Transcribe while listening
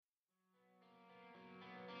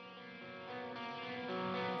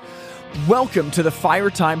Welcome to the Fire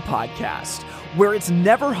Time Podcast, where it's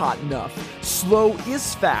never hot enough, slow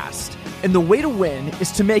is fast, and the way to win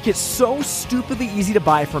is to make it so stupidly easy to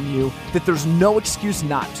buy from you that there's no excuse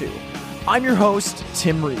not to. I'm your host,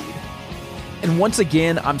 Tim Reed. And once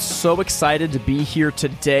again, I'm so excited to be here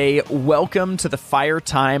today. Welcome to the Fire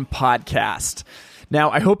Time Podcast.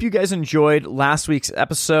 Now, I hope you guys enjoyed last week's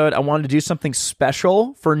episode. I wanted to do something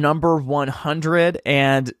special for number 100,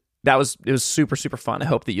 and it was super, super fun. I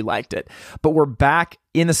hope that you liked it. But we're back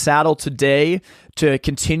in the saddle today to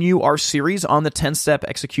continue our series on the 10-step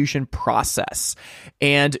execution process.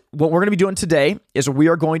 And what we're going to be doing today is we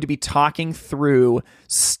are going to be talking through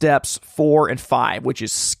steps 4 and 5, which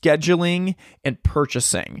is scheduling and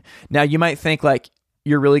purchasing. Now, you might think like,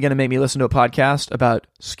 you're really going to make me listen to a podcast about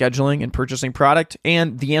scheduling and purchasing product?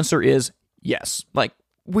 And the answer is yes.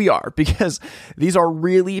 We are, because these are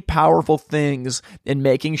really powerful things in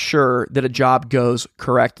making sure that a job goes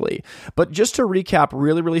correctly. But just to recap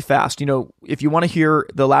really, really fast, if you want to hear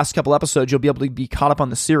the last couple episodes, you'll be able to be caught up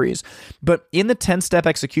on the series. But in the 10-step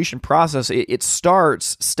execution process, it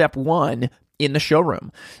starts step 1 in the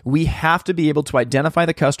showroom. We have to be able to identify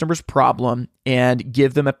the customer's problem and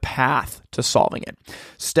give them a path to solving it.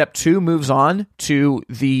 Step 2 moves on to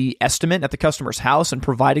the estimate at the customer's house and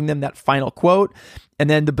providing them that final quote. And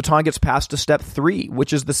then the baton gets passed to step 3,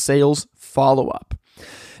 which is the sales follow-up.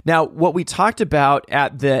 Now, what we talked about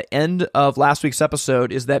at the end of last week's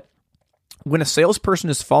episode is that when a salesperson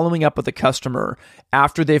is following up with a customer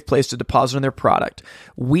after they've placed a deposit on their product,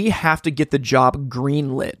 we have to get the job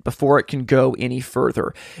greenlit before it can go any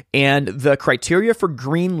further. And the criteria for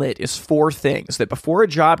greenlit is 4 things: that before a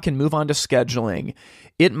job can move on to scheduling,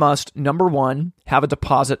 it must, number 1, have a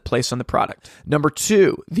deposit placed on the product. Number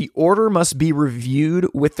 2, the order must be reviewed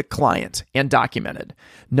with the client and documented.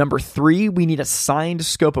 Number 3, we need a signed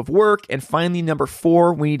scope of work. And finally, number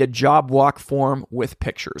 4, we need a job walk form with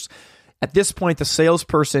pictures. At this point, the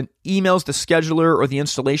salesperson emails the scheduler or the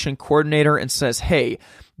installation coordinator and says, hey,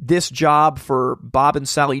 this job for Bob and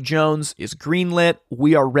Sally Jones is greenlit.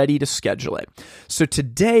 We are ready to schedule it. So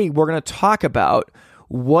today, we're going to talk about,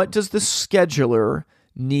 what does the scheduler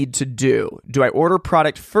need to do? Do I order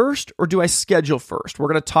product first or do I schedule first? We're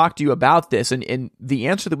going to talk to you about this, and the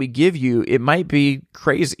answer that we give you, it might be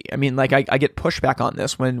crazy. I mean, I get pushback on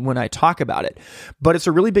this when I talk about it, but it's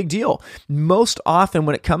a really big deal. Most often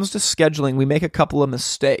when it comes to scheduling, we make a couple of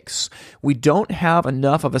mistakes. We don't have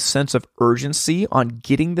enough of a sense of urgency on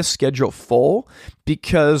getting the schedule full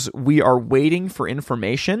because we are waiting for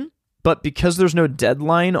information. But because there's no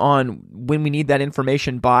deadline on when we need that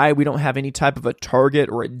information by, we don't have any type of a target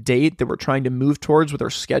or a date that we're trying to move towards with our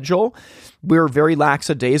schedule. We're very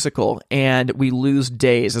lackadaisical and we lose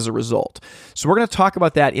days as a result. So we're going to talk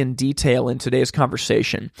about that in detail in today's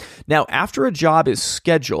conversation. Now, after a job is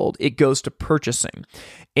scheduled, it goes to purchasing.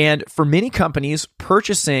 And for many companies,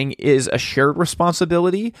 purchasing is a shared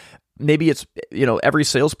responsibility. Maybe it's, every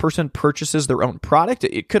salesperson purchases their own product.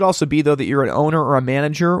 It could also be, though, that you're an owner or a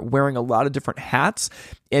manager wearing a lot of different hats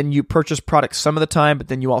and you purchase products some of the time, but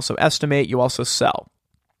then you also estimate, you also sell.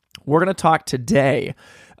 We're going to talk today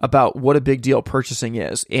about what a big deal purchasing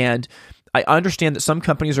is. And I understand that some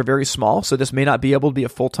companies are very small, so this may not be able to be a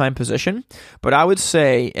full-time position. But I would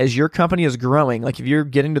say as your company is growing, like if you're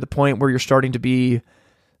getting to the point where you're starting to be,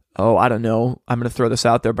 I don't know, I'm going to throw this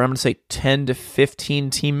out there, but I'm going to say 10 to 15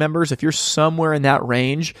 team members. If you're somewhere in that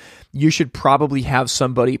range, you should probably have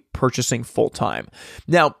somebody purchasing full-time.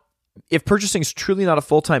 Now, if purchasing is truly not a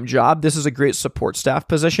full-time job, this is a great support staff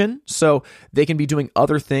position. So they can be doing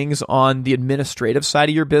other things on the administrative side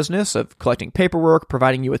of your business, of collecting paperwork,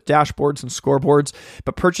 providing you with dashboards and scoreboards.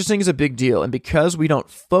 But purchasing is a big deal. And because we don't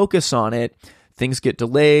focus on it, things get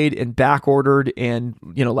delayed and back ordered, and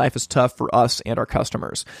life is tough for us and our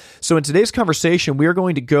customers. So in today's conversation, we are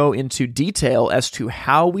going to go into detail as to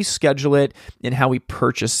how we schedule it and how we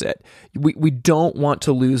purchase it. We don't want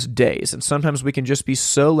to lose days, and sometimes we can just be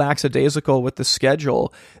so lackadaisical with the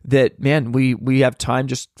schedule that, man, we have time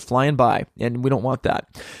just flying by, and we don't want that.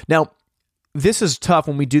 Now, this is tough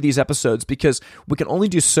when we do these episodes because we can only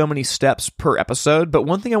do so many steps per episode. But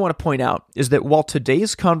one thing I want to point out is that while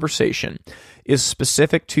today's conversation is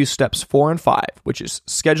specific to steps 4 and 5, which is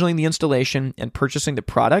scheduling the installation and purchasing the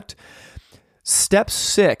product, step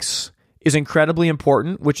 6 is incredibly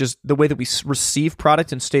important, which is the way that we receive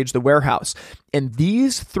product and stage the warehouse. And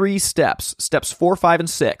these 3 steps, steps 4, 5, and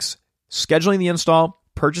 6, scheduling the install,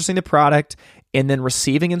 purchasing the product, and then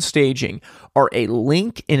receiving and staging, are a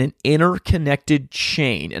link in an interconnected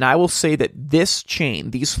chain. And I will say that this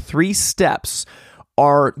chain, these 3 steps,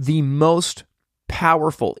 are the most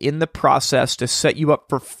powerful in the process to set you up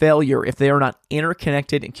for failure if they are not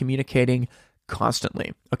interconnected and communicating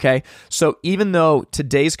constantly. Okay. So even though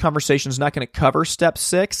today's conversation is not going to cover step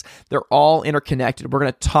 6, they're all interconnected. We're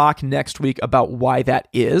going to talk next week about why that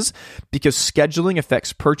is, because scheduling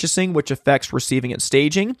affects purchasing, which affects receiving and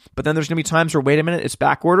staging. But then there's going to be times where, wait a minute, it's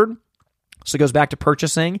back ordered. So it goes back to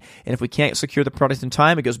purchasing, and if we can't secure the product in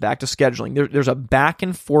time, it goes back to scheduling. There's a back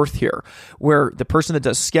and forth here where the person that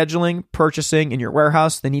does scheduling, purchasing in your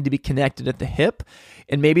warehouse, they need to be connected at the hip.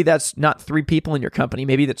 And maybe that's not 3 people in your company.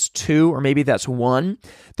 Maybe that's 2, or maybe that's 1.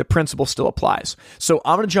 The principle still applies. So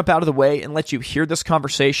I'm going to jump out of the way and let you hear this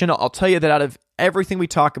conversation. I'll tell you that out of everything we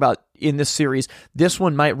talk about in this series, this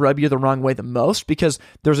one might rub you the wrong way the most because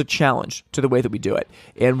there's a challenge to the way that we do it.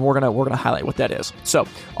 And we're gonna highlight what that is. So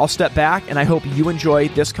I'll step back, and I hope you enjoy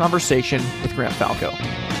this conversation with Grant Falco.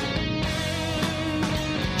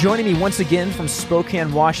 Joining me once again from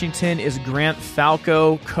Spokane, Washington is Grant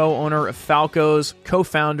Falco, co-owner of Falco's,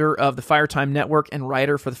 co-founder of the Firetime Network, and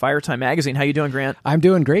writer for the Firetime magazine. How you doing, Grant? I'm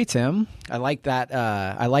doing great, Tim. I like that.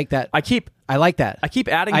 I like that. I keep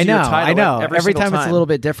adding to your title. I know. Every time it's a little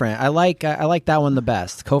bit different. I like that one the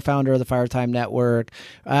best. Co-founder of the Firetime Network,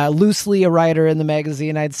 loosely a writer in the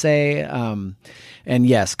magazine, I'd say. And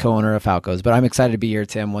yes, co-owner of Falco's. But I'm excited to be here,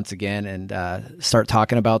 Tim, once again, and start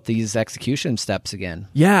talking about these execution steps again.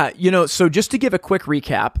 Yeah, so just to give a quick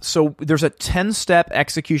recap, so there's a 10-step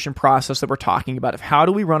execution process that we're talking about of how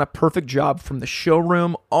do we run a perfect job from the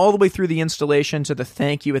showroom all the way through the installation to the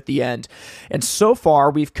thank you at the end. And so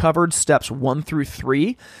far, we've covered steps 1 through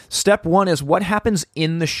 3. Step 1 is what happens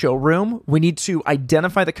in the showroom. We need to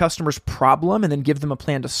identify the customer's problem and then give them a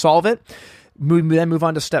plan to solve it. We then move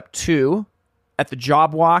on to step 2, at the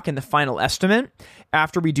job walk and the final estimate.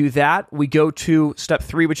 After we do that, we go to step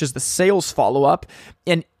 3, which is the sales follow-up.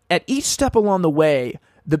 And at each step along the way,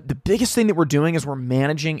 the biggest thing that we're doing is we're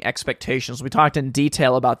managing expectations. We talked in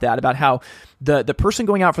detail about that, about how the person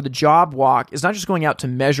going out for the job walk is not just going out to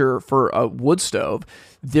measure for a wood stove.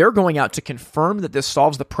 They're going out to confirm that this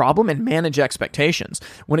solves the problem and manage expectations.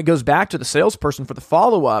 When it goes back to the salesperson for the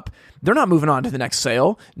follow-up, they're not moving on to the next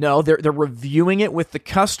sale. No, they're reviewing it with the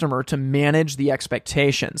customer to manage the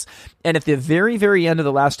expectations. And at the very, very end of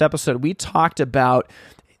the last episode, we talked about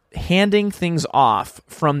handing things off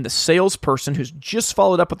from the salesperson who's just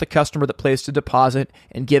followed up with the customer that placed a deposit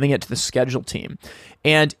and giving it to the schedule team.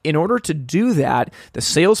 And in order to do that, the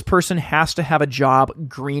salesperson has to have a job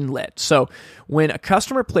greenlit. So when a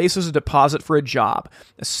customer places a deposit for a job,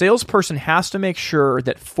 the salesperson has to make sure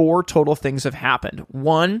that 4 total things have happened.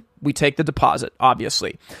 1, we take the deposit,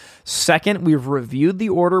 obviously. Second, we've reviewed the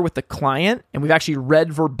order with the client, and we've actually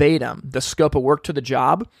read verbatim the scope of work to the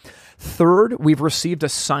job. Third, we've received a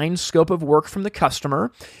signed scope of work from the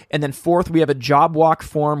customer. And then fourth, we have a job walk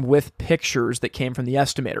form with pictures that came from the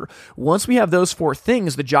estimator. Once we have those 4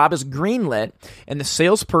 things, the job is greenlit, and the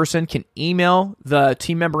salesperson can email the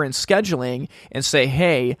team member in scheduling and say,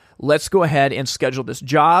 hey, let's go ahead and schedule this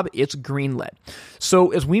job. It's greenlit.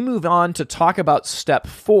 So as we move on to talk about step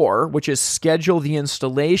 4, which is schedule the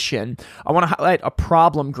installation, I want to highlight a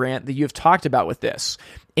problem, Grant, that you've talked about with this.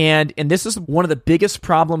 And this is one of the biggest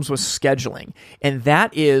problems with scheduling, and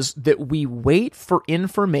that is that we wait for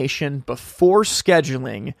information before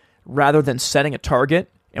scheduling rather than setting a target,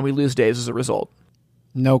 and we lose days as a result.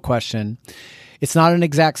 No question. It's not an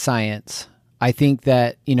exact science. I think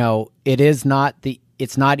that, it's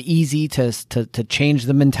not easy to change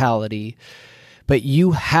the mentality, but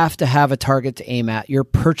you have to have a target to aim at. Your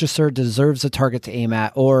purchaser deserves a target to aim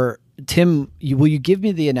at. Or Tim, will you give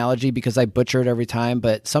me the analogy, because I butcher it every time,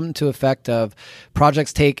 but something to effect of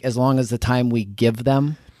projects take as long as the time we give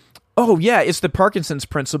them? Oh yeah, it's the Parkinson's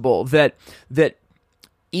principle that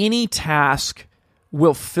any task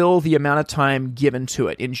will fill the amount of time given to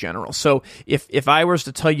it in general. So if I was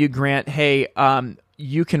to tell you, Grant, hey,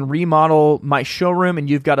 you can remodel my showroom and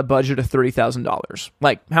you've got a budget of $30,000.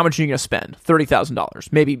 Like, how much are you going to spend?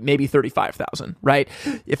 $30,000, maybe $35,000, right?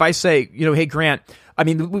 If I say, hey, Grant,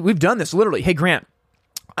 we've done this literally. Hey, Grant,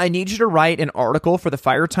 I need you to write an article for the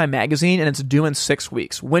Firetime magazine and it's due in 6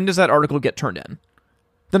 weeks. When does that article get turned in?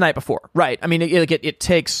 The night before, right? It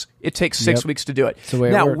takes 6 weeks to do it.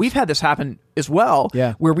 Now, we've had this happen as well,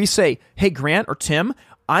 where we say, hey, Grant or Tim,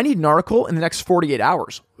 I need an article in the next 48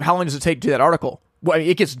 hours. How long does it take to do that article? Well,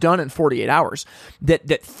 it gets done in 48 hours.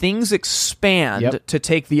 That things expand to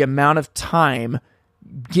take the amount of time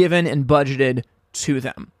given and budgeted to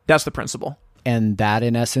them. That's the principle. And that,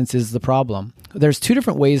 in essence, is the problem. There's 2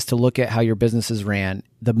 different ways to look at how your business is ran.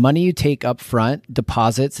 The money you take up front,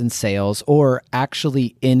 deposits and sales, or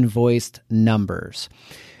actually invoiced numbers.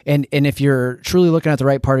 And if you're truly looking at the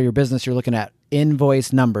right part of your business, you're looking at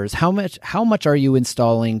invoice numbers. How much are you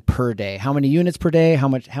installing per day? How many units per day? How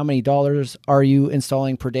many dollars are you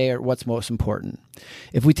installing per day, or what's most important?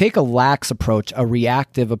 If we take a lax approach, a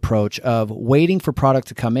reactive approach of waiting for product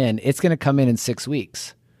to come in, it's going to come in 6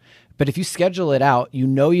 weeks. But if you schedule it out, you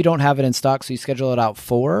know you don't have it in stock, so you schedule it out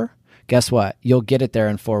 4, guess what? You'll get it there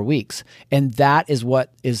in 4 weeks. And that is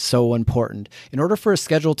what is so important. In order for a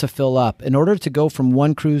schedule to fill up, in order to go from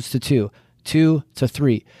 1 cruise to 2 to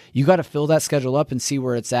 3, you got to fill that schedule up and see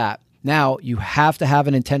where it's at. Now, you have to have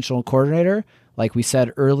an intentional coordinator, like we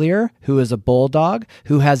said earlier, who is a bulldog,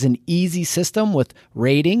 who has an easy system with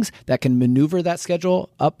ratings that can maneuver that schedule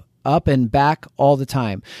up and back all the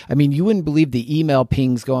time. I mean, you wouldn't believe the email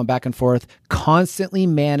pings going back and forth, constantly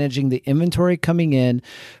managing the inventory coming in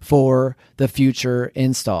for the future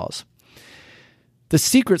installs. The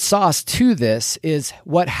secret sauce to this is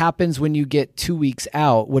what happens when you get 2 weeks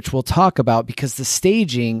out, which we'll talk about, because the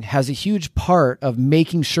staging has a huge part of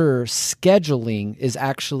making sure scheduling is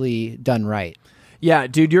actually done right. Yeah,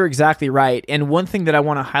 dude, you're exactly right. And one thing that I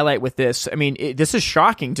want to highlight with this, I mean, this is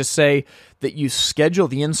shocking to say that you schedule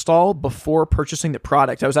the install before purchasing the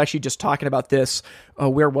product. I was actually just talking about this.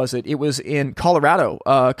 Where was it? It was in Colorado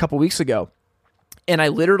a couple weeks ago. And I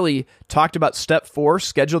literally talked about step 4,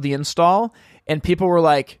 schedule the install. And people were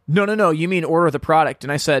like, no, you mean order the product.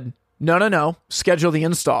 And I said, no, schedule the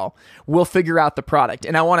install. We'll figure out the product.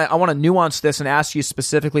 And I want to nuance this and ask you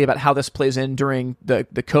specifically about how this plays in during the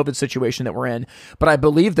COVID situation that we're in. But I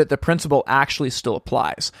believe that the principle actually still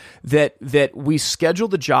applies, that we schedule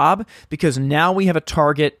the job because now we have a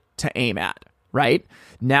target to aim at, right?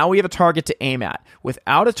 Now we have a target to aim at.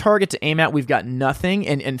 Without a target to aim at, we've got nothing,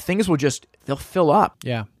 and things will they'll fill up.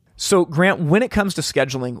 Yeah. So, Grant, when it comes to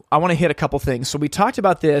scheduling, I want to hit a couple things. So we talked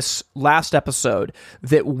about this last episode,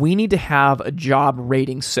 that we need to have a job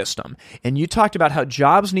rating system. And you talked about how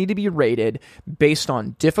jobs need to be rated based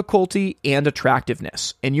on difficulty and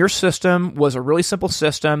attractiveness. And your system was a really simple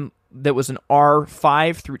system that was an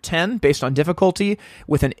R5 through 10 based on difficulty,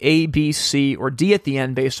 with an A, B, C, or D at the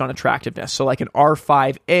end based on attractiveness. So like an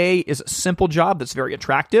R5A is a simple job that's very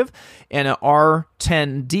attractive, and an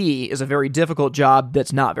R10D is a very difficult job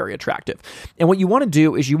that's not very attractive. And what you want to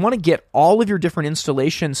do is you want to get all of your different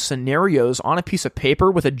installation scenarios on a piece of paper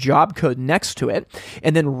with a job code next to it,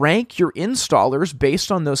 and then rank your installers based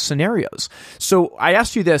on those scenarios. So I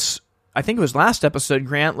asked you this, I think it was last episode,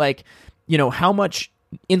 Grant, like, how much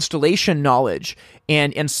installation knowledge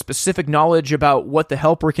and specific knowledge about what the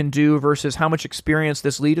helper can do versus how much experience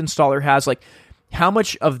this lead installer has, like how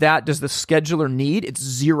much of that does the scheduler need? It's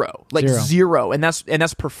zero. And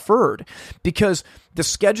that's preferred, because the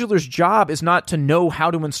scheduler's job is not to know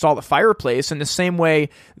how to install the fireplace in the same way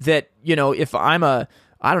that, if I'm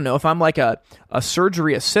like a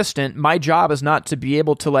surgery assistant, my job is not to be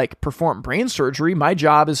able to like perform brain surgery. My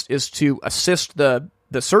job is to assist the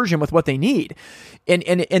surgeon with what they need.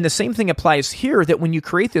 And the same thing applies here, that when you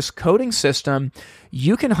create this coding system,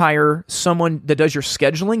 you can hire someone that does your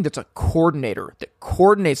scheduling, that's a coordinator, that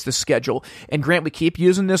coordinates the schedule. And Grant, we keep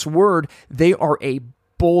using this word, they are a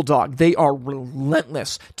bulldog. They are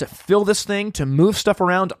relentless to fill this thing, to move stuff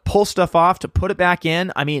around, to pull stuff off, to put it back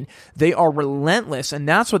in. I mean, they are relentless, and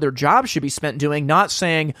that's what their job should be spent doing, not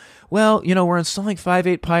saying, well, we're installing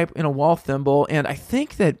 5/8 pipe in a wall thimble, and I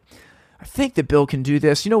think that Bill can do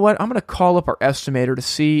this. You know what? I'm going to call up our estimator to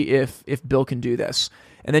see if Bill can do this.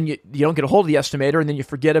 And then you don't get a hold of the estimator, and then you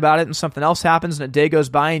forget about it, and something else happens, and a day goes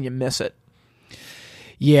by, and you miss it.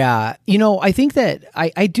 Yeah. I think that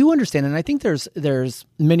I do understand, and I think there's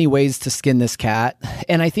many ways to skin this cat.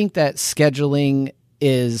 And I think that scheduling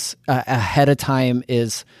is ahead of time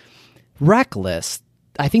is reckless.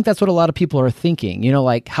 I think that's what a lot of people are thinking,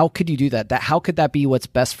 like, how could you do that? How could that be what's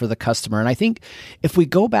best for the customer? And I think if we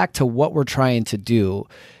go back to what we're trying to do,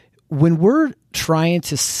 when we're trying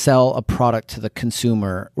to sell a product to the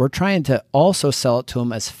consumer, we're trying to also sell it to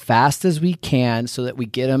them as fast as we can so that we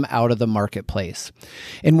get them out of the marketplace.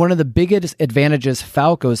 And one of the biggest advantages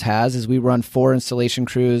Falco's has is we run 4 installation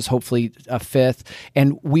crews, hopefully a 5th,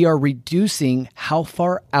 and we are reducing how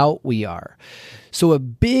far out we are. So a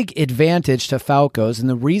big advantage to Falco's, and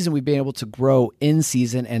the reason we've been able to grow in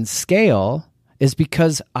season and scale, is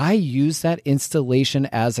because I use that installation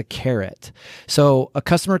as a carrot. So a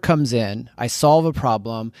customer comes in, I solve a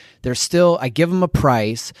problem, I give them a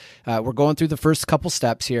price, we're going through the first couple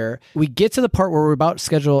steps here. We get to the part where we're about to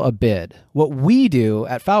schedule a bid. What we do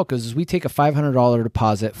at Falco's is we take a $500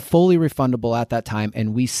 deposit, fully refundable at that time,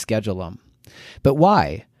 and we schedule them. But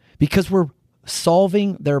why? Because we're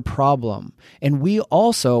solving their problem. And we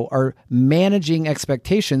also are managing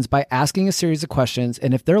expectations by asking a series of questions.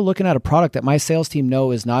 And if they're looking at a product that my sales team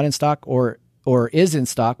know is not in stock or or is in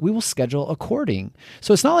stock, we will schedule according.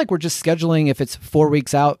 So it's not like we're just scheduling if it's 4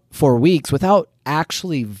 weeks out, 4 weeks without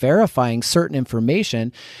actually verifying certain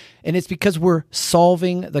information. And it's because we're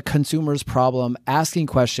solving the consumer's problem, asking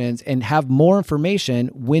questions, and have more information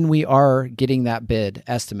when we are getting that bid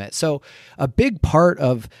estimate. So a big part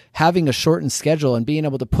of having a shortened schedule and being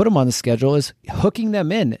able to put them on the schedule is hooking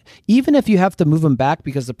them in. Even if you have to move them back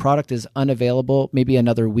because the product is unavailable, maybe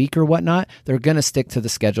another week or whatnot, they're going to stick to the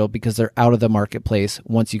schedule because they're out of the marketplace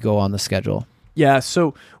once you go on the schedule. Yeah.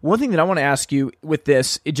 So one thing that I want to ask you with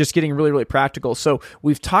this, it just getting really, really practical. So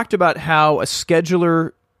we've talked about how a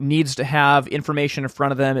scheduler needs to have information in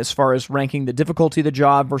front of them as far as ranking the difficulty of the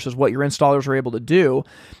job versus what your installers are able to do.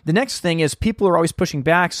 The next thing is people are always pushing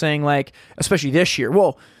back saying, like, especially this year,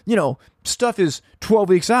 well, stuff is 12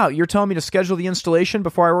 weeks out. You're telling me to schedule the installation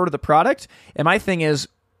before I order the product? And my thing is,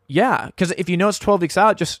 yeah, because if you know it's 12 weeks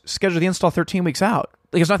out, just schedule the install 13 weeks out.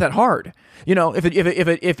 Like, it's not that hard. If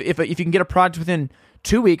you can get a product within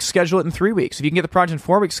 2 weeks, schedule it in 3 weeks. If you can get the project in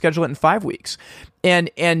 4 weeks, schedule it in 5 weeks. And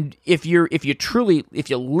if you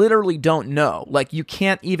literally don't know, like, you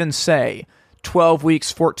can't even say 12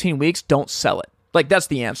 weeks, 14 weeks, don't sell it. Like, that's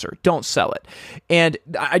the answer. Don't sell it. And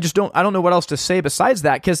I don't know what else to say besides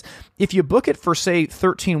that, because if you book it for, say,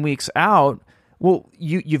 13 weeks out, well,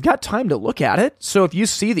 you've got time to look at it. So if you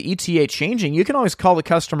see the ETA changing, you can always call the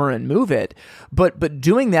customer and move it. But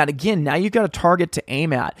doing that, again, now you've got a target to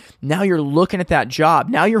aim at. Now you're looking at that job.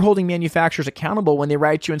 Now you're holding manufacturers accountable when they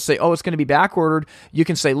write you and say, oh, it's going to be back ordered. You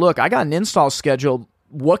can say, look, I got an install scheduled.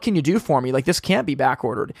 What can you do for me? Like, this can't be back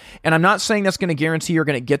ordered. And I'm not saying that's going to guarantee you're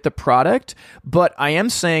going to get the product, but I am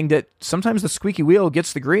saying that sometimes the squeaky wheel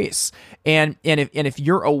gets the grease. And if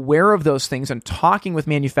you're aware of those things and talking with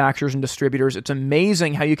manufacturers and distributors, it's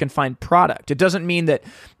amazing how you can find product. It doesn't mean that,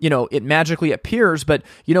 it magically appears, but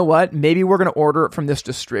you know what? Maybe we're going to order it from this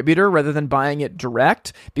distributor rather than buying it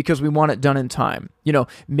direct because we want it done in time.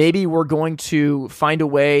 Maybe we're going to find a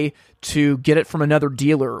way to get it from another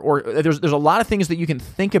dealer, or there's a lot of things that you can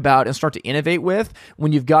think about and start to innovate with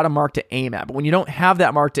when you've got a mark to aim at. But when you don't have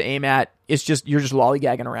that mark to aim at, you're just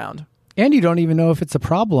lollygagging around. And you don't even know if it's a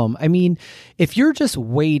problem. I mean, if you're just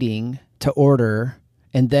waiting to order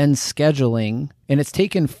and then scheduling, and it's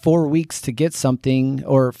taken 4 weeks to get something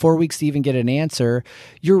or 4 weeks to even get an answer,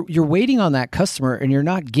 you're waiting on that customer and you're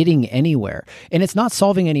not getting anywhere. And it's not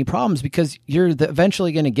solving any problems because you're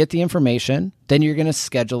eventually going to get the information, then you're going to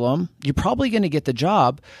schedule them. You're probably going to get the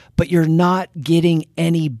job, but you're not getting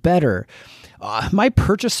any better. My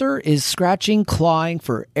purchaser is scratching, clawing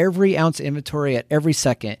for every ounce of inventory at every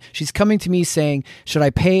second. She's coming to me saying, should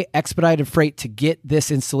I pay expedited freight to get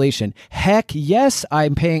this installation? Heck yes,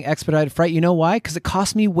 I'm paying expedited freight. You know why? Because it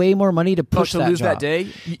costs me way more money to push that lose job. That day.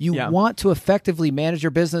 You want to effectively manage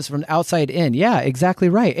your business from the outside in. Yeah, exactly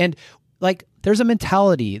right. And like, there's a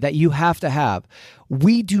mentality that you have to have.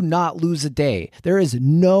 We do not lose a day. There's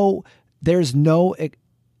no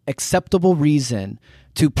acceptable reason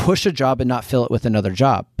to push a job and not fill it with another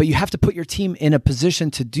job. But you have to put your team in a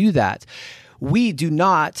position to do that. We do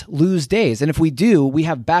not lose days. And if we do, we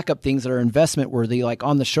have backup things that are investment worthy, like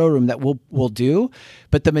on the showroom that we'll do.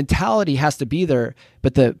 But the mentality has to be there.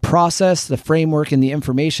 But the process, the framework, and the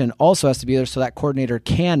information also has to be there so that coordinator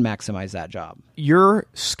can maximize that job. Your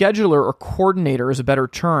scheduler or coordinator is a better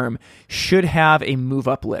term, should have a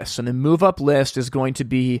move-up list. And the move-up list is going to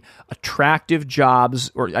be attractive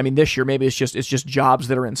jobs, or this year maybe it's just jobs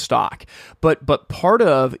that are in stock. But part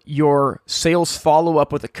of your sales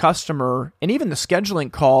follow-up with a customer and even the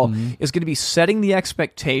scheduling call is going to be setting the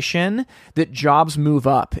expectation that jobs move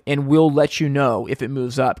up, and we'll let you know if it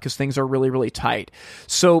moves up because things are really, really tight.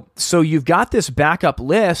 So you've got this backup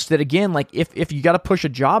list that, again, like if you got to push a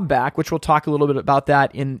job back, which we'll talk a little bit about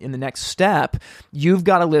that in the next step, you've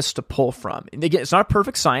got a list to pull from. And again, it's not a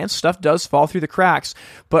perfect science. Stuff does fall through the cracks,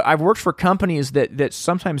 but I've worked for companies that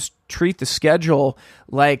sometimes treat the schedule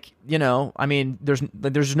like,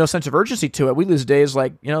 there's no sense of urgency to it. We lose days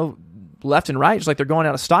like, left and right, just like they're going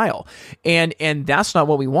out of style. And that's not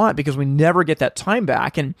what we want because we never get that time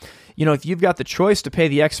back. And, if you've got the choice to pay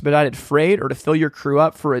the expedited freight or to fill your crew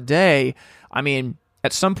up for a day,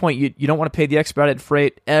 at some point you don't want to pay the expedited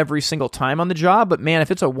freight every single time on the job. But man, if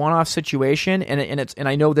it's a one-off situation and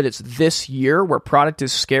I know that it's this year where product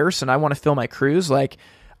is scarce and I want to fill my crews, like,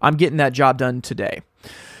 I'm getting that job done today.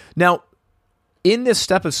 Now, in this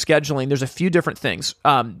step of scheduling, there's a few different things.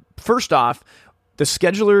 First off, the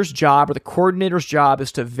scheduler's job or the coordinator's job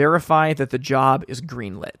is to verify that the job is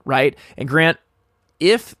greenlit, right? And Grant,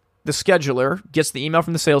 if the scheduler gets the email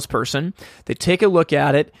from the salesperson, they take a look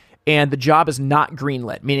at it, and the job is not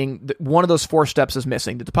greenlit, meaning one of those 4 steps is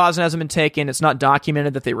missing. The deposit hasn't been taken. It's not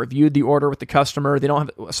documented that they reviewed the order with the customer. They don't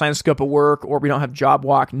have a signed scope of work, or we don't have job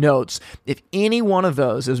walk notes. If any one of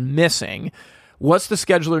those is missing, what's the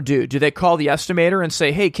scheduler do? Do they call the estimator and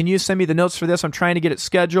say, hey, can you send me the notes for this? I'm trying to get it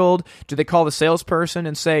scheduled. Do they call the salesperson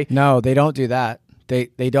and say... No, they don't do that.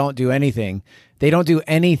 They don't do anything. They don't do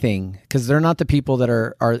anything because they're not the people that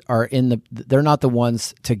are in the... They're not the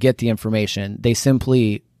ones to get the information. They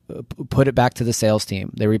simply put it back to the sales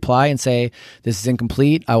team. They reply and say, this is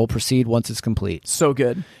incomplete. I will proceed once it's complete. So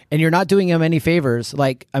good. And you're not doing them any favors.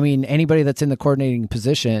 Anybody that's in the coordinating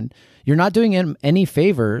position, you're not doing them any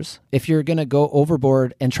favors if you're going to go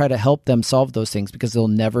overboard and try to help them solve those things, because they'll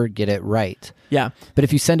never get it right. Yeah. But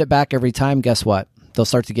if you send it back every time, guess what? They'll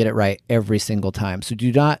start to get it right every single time. So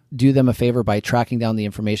do not do them a favor by tracking down the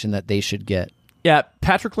information that they should get. Yeah,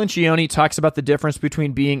 Patrick Lencioni talks about the difference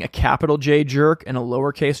between being a capital J jerk and a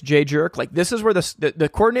lowercase j jerk. Like, this is where the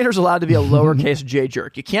coordinator's allowed to be a lowercase j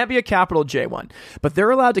jerk. You can't be a capital J one, but they're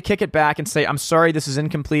allowed to kick it back and say, I'm sorry, this is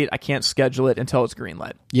incomplete. I can't schedule it until it's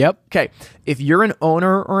greenlit. Yep. Okay, if you're an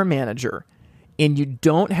owner or a manager and you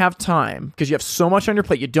don't have time, because you have so much on your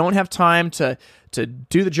plate, you don't have time to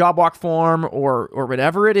do the job walk form or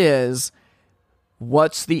whatever it is,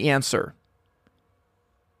 what's the answer?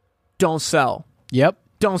 Don't sell. Yep.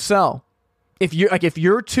 Don't sell. If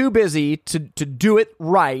you're too busy to do it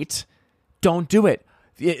right, don't do it.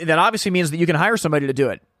 That obviously means that you can hire somebody to do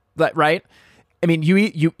it, right? I mean,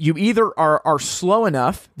 you either are slow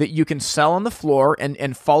enough that you can sell on the floor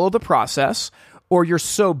and follow the process, or you're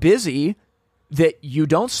so busy that you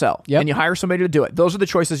don't sell and you hire somebody to do it. Those are the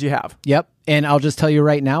choices you have. Yep. And I'll just tell you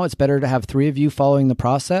right now, it's better to have 3 of you following the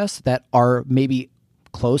process that are maybe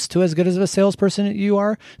close to as good as a salesperson you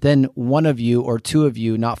are than 1 of you or 2 of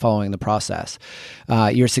you not following the process.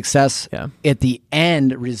 Your success at the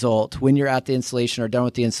end result, when you're at the installation or done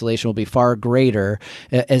with the installation, will be far greater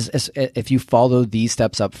as if you follow these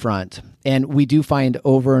steps up front. And we do find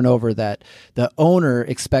over and over that the owner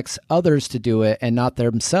expects others to do it and not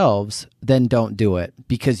themselves, then don't do it,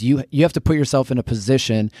 because you have to put yourself in a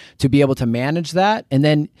position to be able to manage that. And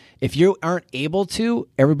then if you aren't able to,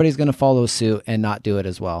 everybody's going to follow suit and not do it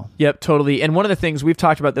as well. Yep, totally. And one of the things we've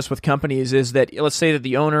talked about this with companies is that, let's say that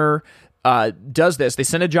the owner does this, they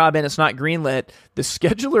send a job in, it's not greenlit, the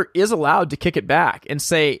scheduler is allowed to kick it back and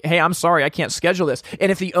say, hey, I'm sorry, I can't schedule this.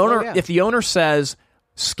 And if the owner says,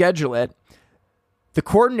 schedule it, the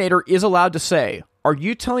coordinator is allowed to say, are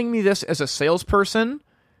you telling me this as a salesperson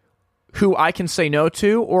who I can say no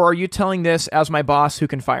to, or are you telling this as my boss who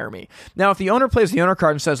can fire me? Now, if the owner plays the owner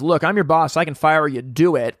card and says, look, I'm your boss, I can fire you,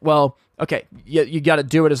 do it, well, okay, you got to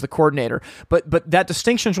do it as the coordinator. But that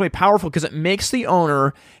distinction is really powerful because it makes the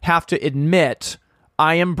owner have to admit,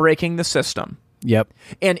 I am breaking the system. Yep.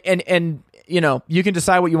 And you know, you can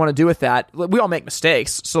decide what you want to do with that. We all make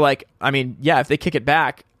mistakes. So if they kick it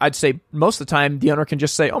back, I'd say most of the time the owner can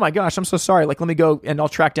just say, oh my gosh, I'm so sorry. Let me go and I'll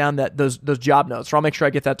track down those job notes, or I'll make sure I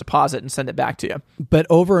get that deposit and send it back to you. But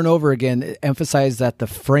over and over again, emphasize that the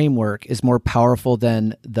framework is more powerful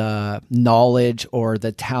than the knowledge or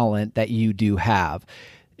the talent that you do have.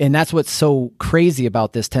 And that's what's so crazy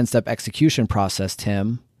about this 10-step execution process,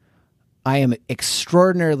 Tim. I am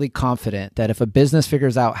extraordinarily confident that if a business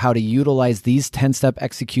figures out how to utilize these 10-step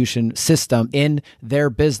execution system in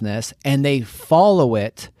their business and they follow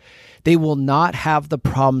it, they will not have the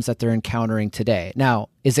problems that they're encountering today. Now,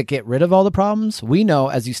 is it get rid of all the problems? We know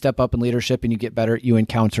as you step up in leadership and you get better, you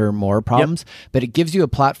encounter more problems, but it gives you a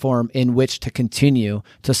platform in which to continue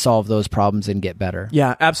to solve those problems and get better.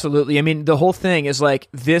 Yeah, absolutely. I mean, the whole thing is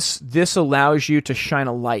this allows you to shine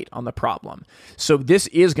a light on the problem. So this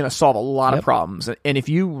is going to solve a lot of problems. And if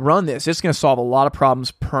you run this, it's going to solve a lot of problems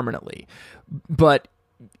permanently. But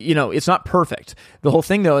it's not perfect. The whole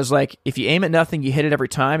thing, though, is if you aim at nothing, you hit it every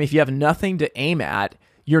time. If you have nothing to aim at,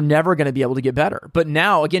 you're never going to be able to get better. But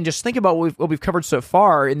now, again, just think about what we've covered so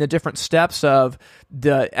far in the different steps of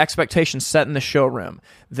the expectations set in the showroom,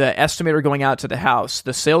 the estimator going out to the house,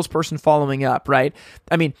 the salesperson following up, right?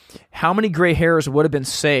 I mean, how many gray hairs would have been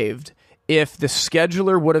saved if the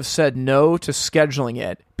scheduler would have said no to scheduling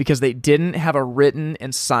it because they didn't have a written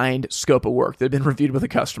and signed scope of work that had been reviewed with a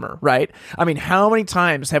customer, right? I mean, how many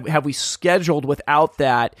times have we scheduled without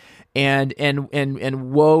that, and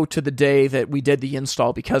woe to the day that we did the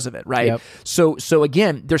install because of it, right? Yep. So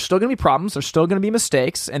again, there's still going to be problems, there's still going to be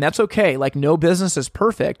mistakes, and that's okay. No business is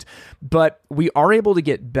perfect, but we are able to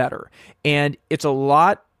get better, and it's a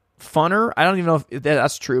lot funner. I don't even know if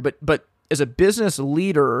that's true, but as a business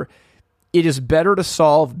leader, it is better to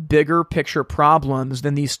solve bigger picture problems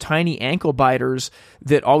than these tiny ankle biters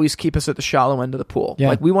that always keep us at the shallow end of the pool. Yeah.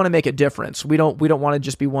 Like, we want to make a difference. We don't want to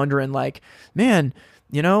just be wondering like, man,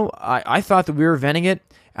 I thought that we were venting it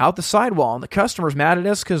out the sidewall and the customer's mad at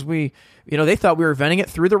us because they thought we were venting it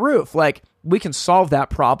through the roof. Like, we can solve that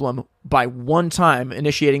problem by one time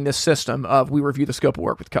initiating this system of we review the scope of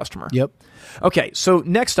work with the customer. Yep. Okay, so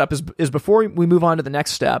next up is before we move on to the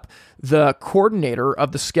next step, the coordinator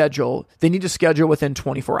of the schedule, they need to schedule within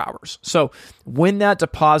 24 hours. So when that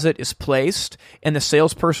deposit is placed and the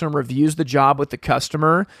salesperson reviews the job with the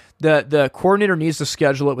customer, the coordinator needs to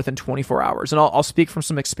schedule it within 24 hours. And I'll speak from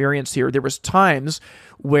some experience here. There was times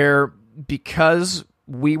where, because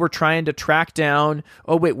we were trying to track down,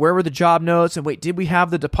 where were the job notes? And did we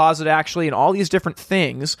have the deposit actually? And all these different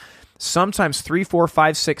things. Sometimes 3, 4,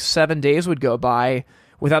 5, 6, 7 days would go by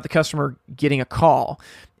without the customer getting a call.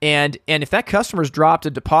 And if that customer's dropped a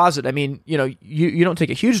deposit, I mean, you don't take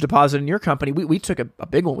a huge deposit in your company. We took a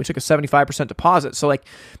big one. We took a 75% deposit. So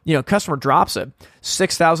customer drops a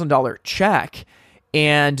 $6,000 check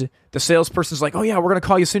and the salesperson's like, oh yeah, we're going to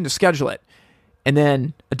call you soon to schedule it. And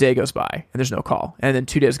then a day goes by and there's no call. And then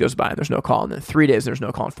 2 days goes by and there's no call. And then 3 days, there's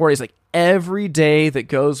no call. And 4 days, like every day that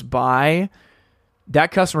goes by, that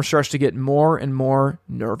customer starts to get more and more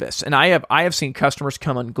nervous. And I have seen customers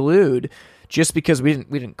come unglued just because we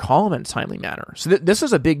didn't call them in a timely manner. So this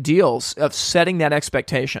is a big deal of setting that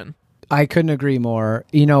expectation. I couldn't agree more.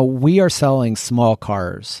 We are selling small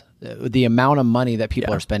cars. The amount of money that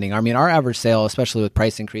people are spending. I mean, our average sale, especially with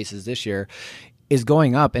price increases this year, is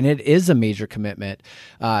going up, and it is a major commitment.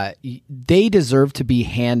 They deserve to be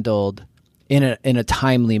handled in a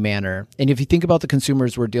timely manner. And if you think about the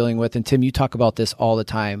consumers we're dealing with, and Tim, you talk about this all the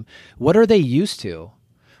time, what are they used to?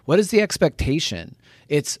 What is the expectation?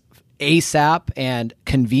 It's ASAP and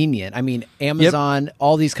convenient. I mean, Amazon,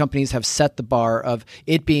 all these companies have set the bar of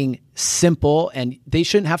it being simple, and they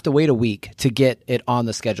shouldn't have to wait a week to get it on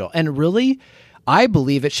the schedule. And really, I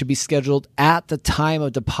believe it should be scheduled at the time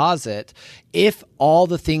of deposit if all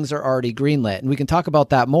the things are already greenlit. And we can talk about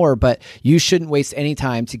that more, but you shouldn't waste any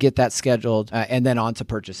time to get that scheduled and then on to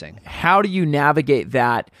purchasing. How do you navigate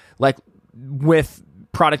that, like with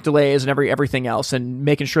product delays and everything else, and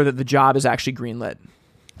making sure that the job is actually greenlit?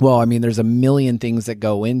 Well, I mean, there's a million things that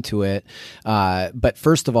go into it. But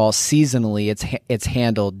first of all, seasonally, it's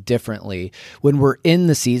handled differently. When we're in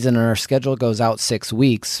the season and our schedule goes out 6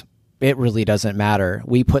 weeks, it really doesn't matter.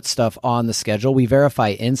 We put stuff on the schedule. We verify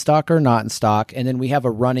in stock or not in stock. And then we have a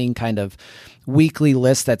running kind of weekly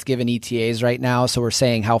list that's given ETAs right now. So we're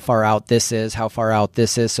saying how far out this is,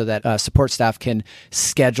 so that support staff can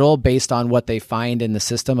schedule based on what they find in the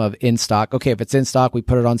system of in stock. Okay, if it's in stock, we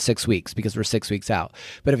put it on 6 weeks because we're 6 weeks out.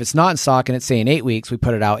 But if it's not in stock and it's saying 8 weeks, we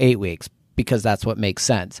put it out 8 weeks because that's what makes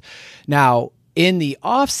sense. Now, in the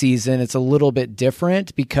off season, it's a little bit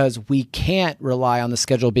different because we can't rely on the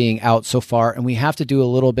schedule being out so far, and we have to do a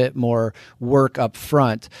little bit more work up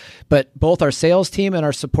front. But both our sales team and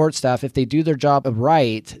our support staff, if they do their job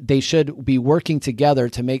right, they should be working together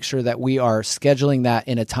to make sure that we are scheduling that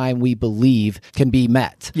in a time we believe can be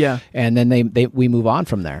met. Yeah. And then we move on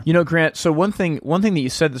from there. Grant, so one thing that you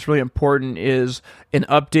said that's really important is an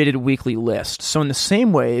updated weekly list. So in the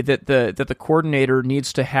same way that the coordinator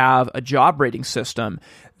needs to have a job rating system,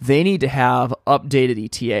 they need to have updated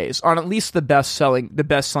ETAs on at least the best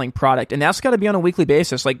selling product, and that's got to be on a weekly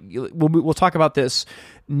basis. Like we'll talk about this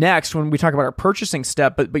next when we talk about our purchasing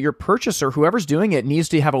step, but your purchaser, whoever's doing it, needs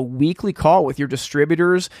to have a weekly call with your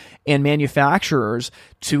distributors and manufacturers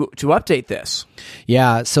to update this.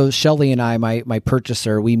 Yeah. So Shelly and I, my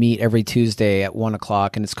purchaser, we meet every Tuesday at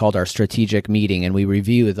 1:00, and it's called our strategic meeting, and we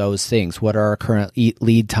review those things. What are our current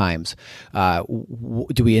lead times?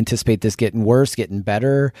 Do we anticipate this getting worse, getting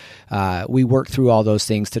better? We work through all those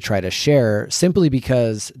things to try to share, simply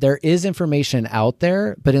because there is information out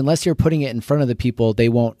there, but unless you're putting it in front of the people, they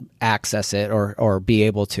won't access it or be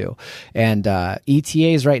able to. And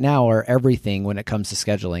ETAs right now are everything when it comes to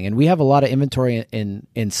scheduling. And we have a lot of inventory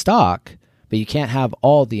in stock, but you can't have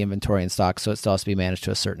all the inventory in stock, so it still has to be managed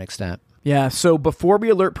to a certain extent. Yeah, so before we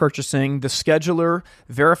alert purchasing, the scheduler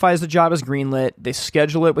verifies the job is greenlit, they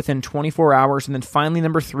schedule it within 24 hours, and then finally,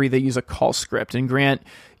 number 3, they use a call script. And Grant,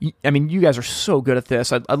 you guys are so good at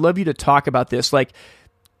this. I'd love you to talk about this. Like,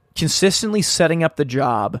 consistently setting up the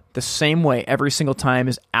job the same way every single time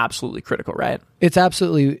is absolutely critical, right?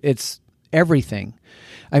 It's everything.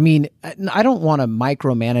 I mean, I don't want to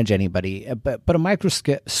micromanage anybody, but a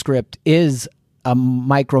microscript is a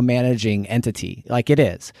micromanaging entity, like it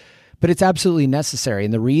is. But it's absolutely necessary.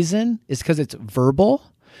 And the reason is because it's verbal,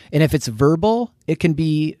 And if it's verbal, it can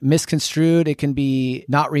be misconstrued, it can be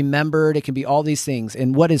not remembered, it can be all these things.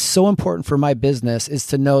 And what is so important for my business is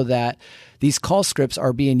to know that these call scripts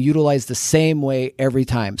are being utilized the same way every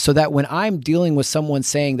time. So that when I'm dealing with someone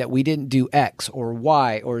saying that we didn't do X or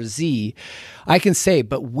Y or Z, I can say,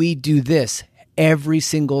 but we do this every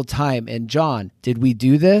single time. And John, did we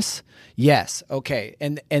do this? Yes. Okay.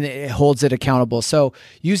 And it holds it accountable. So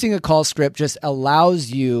using a call script just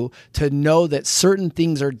allows you to know that certain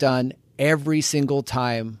things are done every single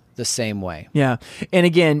time the same way. Yeah. And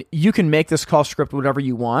again, you can make this call script whatever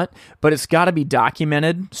you want, but it's got to be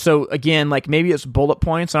documented. So again, like maybe it's bullet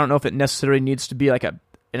points. I don't know if it necessarily needs to be like an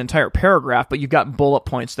entire paragraph, but you've got bullet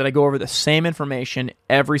points that I go over the same information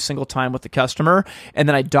every single time with the customer, and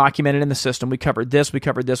then I document it in the system. We covered this, we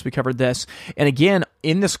covered this, we covered this. And again,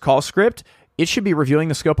 in this call script, it should be reviewing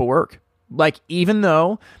the scope of work. Like even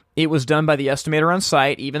though it was done by the estimator on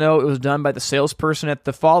site, even though it was done by the salesperson at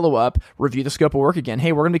the follow-up, review the scope of work again.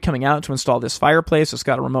 Hey, we're going to be coming out to install this fireplace. It's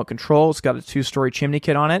got a remote control. It's got a 2-story chimney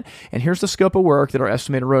kit on it. And here's the scope of work that our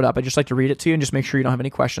estimator wrote up. I'd just like to read it to you and just make sure you don't have any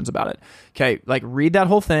questions about it. Okay, like read that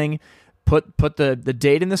whole thing. Put the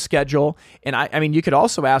date in the schedule. And I mean, you could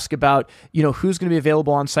also ask about, who's going to be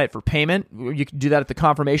available on site for payment. You can do that at the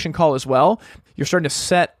confirmation call as well. You're starting to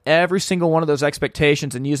set every single one of those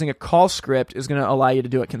expectations, and using a call script is going to allow you to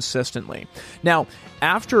do it consistently. Now,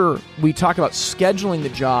 after we talk about scheduling the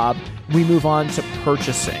job, we move on to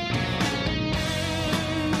purchasing.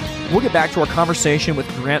 We'll get back to our conversation with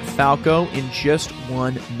Grant Falco in just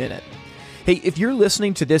 1 minute. Hey, if you're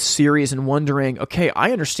listening to this series and wondering, okay,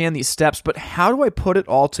 I understand these steps, but how do I put it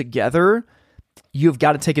all together? You've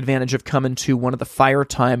got to take advantage of coming to one of the Fire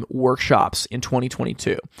Time workshops in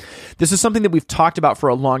 2022. This is something that we've talked about for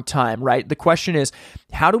a long time, right? The question is,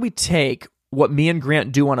 how do we take what me and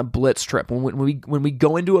Grant do on a blitz trip when we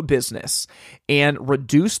go into a business and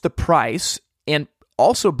reduce the price and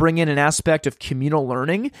also bring in an aspect of communal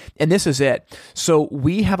learning, and this is it. So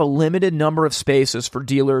we have a limited number of spaces for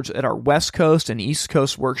dealers at our West Coast and East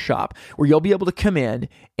Coast workshop where you'll be able to come in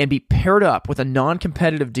and be paired up with a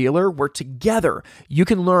non-competitive dealer where together you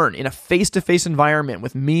can learn in a face-to-face environment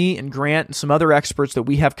with me and Grant and some other experts that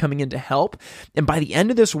we have coming in to help. And by the end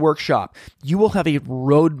of this workshop, you will have a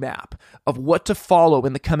roadmap of what to follow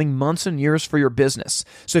in the coming months and years for your business.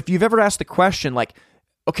 So if you've ever asked the question like,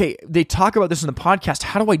 okay, they talk about this in the podcast.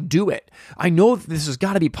 How do I do it? I know this has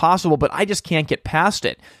got to be possible, but I just can't get past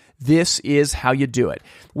it. This is how you do it.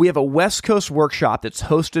 We have a West Coast workshop that's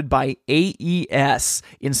hosted by AES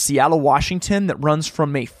in Seattle, Washington that runs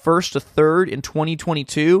from May 1st to 3rd in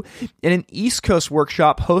 2022, and an East Coast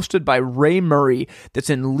workshop hosted by Ray Murray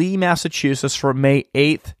that's in Lee, Massachusetts from May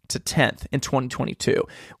 8th to 10th in 2022.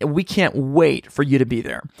 And we can't wait for you to be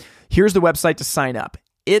there. Here's the website to sign up.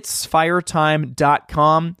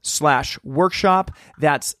 itsfiretime.com/workshop.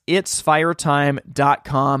 That's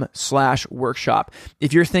itsfiretime.com/workshop.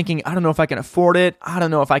 If you're thinking, I don't know if I can afford it, I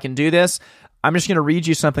don't know if I can do this, I'm just going to read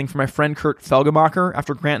you something from my friend Kurt Felgemacher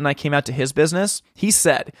after Grant and I came out to his business. He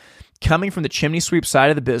said, coming from the chimney sweep side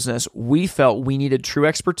of the business, we felt we needed true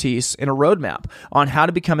expertise and a roadmap on how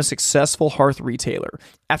to become a successful hearth retailer.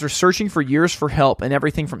 After searching for years for help in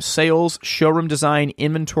everything from sales, showroom design,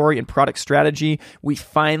 inventory, and product strategy, we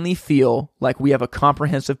finally feel like we have a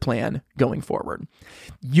comprehensive plan going forward.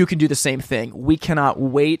 You can do the same thing. We cannot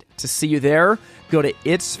wait to see you there. Go to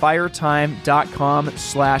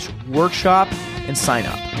itsfiretime.com/workshop and sign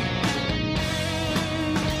up.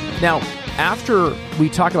 Now, after we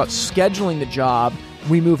talk about scheduling the job,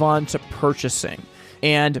 we move on to purchasing.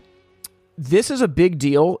 And this is a big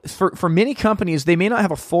deal. For many companies, they may not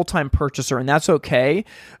have a full-time purchaser, and that's okay.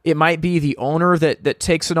 It might be the owner that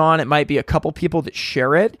takes it on. It might be a couple people that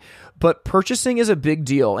share it. But purchasing is a big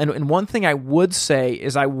deal. And one thing I would say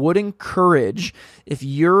is I would encourage, if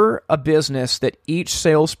you're a business that each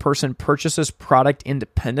salesperson purchases product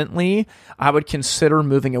independently, I would consider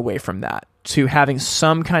moving away from that to having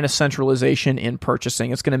some kind of centralization in purchasing.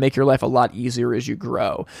 It's going to make your life a lot easier as you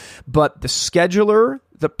grow. But the scheduler,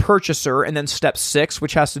 the purchaser, and then step 6,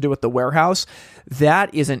 which has to do with the warehouse,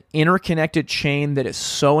 that is an interconnected chain that is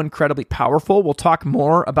so incredibly powerful. We'll talk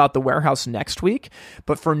more about the warehouse next week.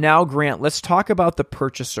 But for now, Grant, let's talk about the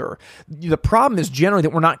purchaser. The problem is generally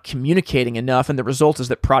that we're not communicating enough, and the result is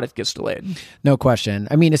that product gets delayed. No question.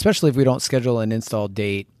 I mean, especially if we don't schedule an install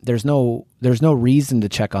date, there's no reason to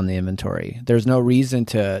check on the inventory. There's no reason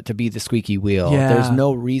to be the squeaky wheel. Yeah. There's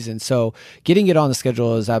no reason. So getting it on the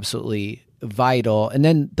schedule is absolutely vital. And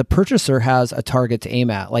then the purchaser has a target to aim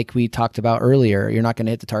at. Like we talked about earlier, you're not going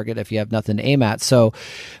to hit the target if you have nothing to aim at. So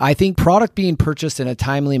I think product being purchased in a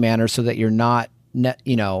timely manner so that you're not,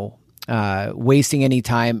 wasting any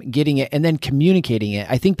time getting it and then communicating it.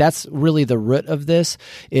 I think that's really the root of this,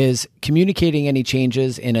 is communicating any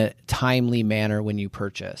changes in a timely manner when you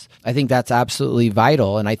purchase. I think that's absolutely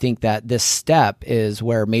vital. And I think that this step is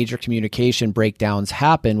where major communication breakdowns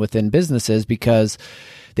happen within businesses, because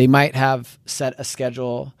they might have set a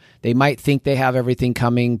schedule. They might think they have everything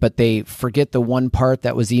coming, but they forget the one part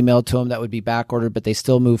that was emailed to them that would be back ordered, but they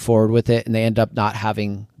still move forward with it, and they end up not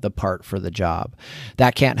having the part for the job.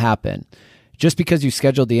 That can't happen. Just because you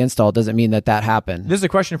scheduled the install doesn't mean that happened. This is a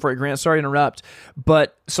question for you, Grant. Sorry to interrupt.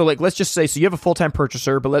 But so let's just say, so you have a full-time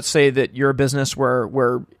purchaser, but let's say that you're a business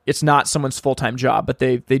where it's not someone's full-time job, but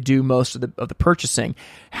they do most of the purchasing.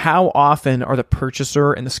 How often are the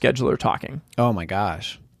purchaser and the scheduler talking? Oh my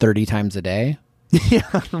gosh. 30 times a day?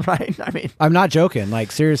 Yeah, right. I mean, I'm not joking.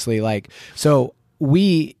 Like, seriously, so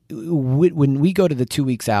when we go to the 2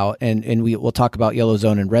 weeks out, and we'll talk about yellow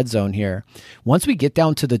zone and red zone here. Once we get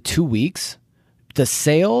down to the 2 weeks, the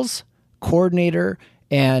sales coordinator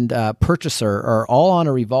and purchaser are all on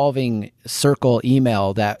a revolving circle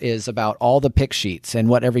email that is about all the pick sheets and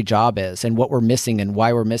what every job is and what we're missing and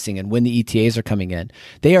why we're missing and when the ETAs are coming in.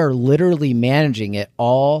 They are literally managing it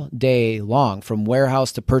all day long, from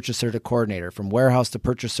warehouse to purchaser to coordinator, from warehouse to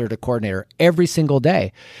purchaser to coordinator, every single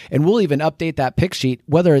day. And we'll even update that pick sheet,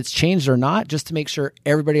 whether it's changed or not, just to make sure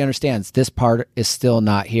everybody understands this part is still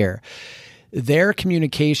not here. Their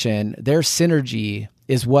communication, their synergy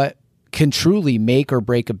is what can truly make or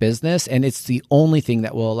break a business. And it's the only thing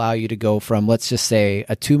that will allow you to go from, let's just say,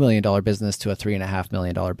 a $2 million business to a $3.5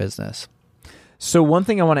 million business. So one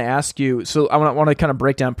thing I want to ask you, so I want to kind of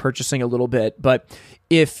break down purchasing a little bit, but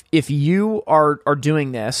if you are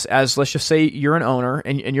doing this as, let's just say you're an owner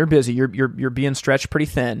and you're busy, you're being stretched pretty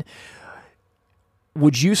thin,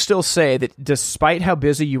 would you still say that despite how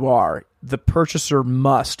busy you are, the purchaser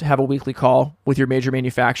must have a weekly call with your major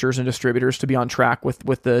manufacturers and distributors to be on track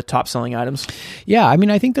with the top selling items? Yeah, I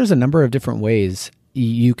mean, I think there's a number of different ways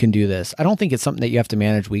you can do this. I don't think it's something that you have to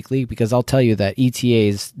manage weekly, because I'll tell you that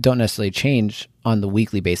ETAs don't necessarily change on the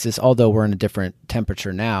weekly basis, although we're in a different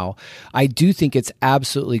temperature now. I do think it's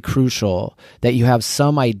absolutely crucial that you have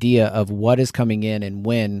some idea of what is coming in and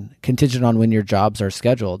when, contingent on when your jobs are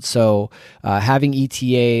scheduled. So having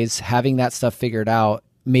ETAs, having that stuff figured out,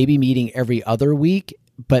 maybe meeting every other week,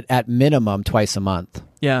 but at minimum twice a month.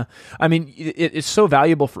 Yeah. I mean, it's so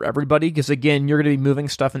valuable for everybody, because again, you're going to be moving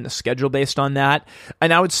stuff in the schedule based on that.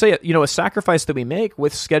 And I would say, a sacrifice that we make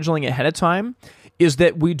with scheduling ahead of time is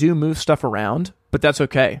that we do move stuff around, but that's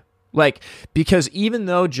okay. Because even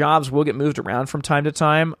though jobs will get moved around from time to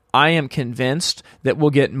time, I am convinced that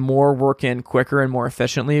we'll get more work in quicker and more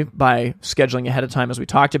efficiently by scheduling ahead of time, as we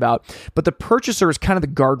talked about. But the purchaser is kind of the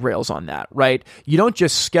guardrails on that, right? You don't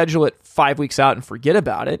just schedule it 5 weeks out and forget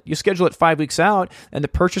about it. You schedule it 5 weeks out, and the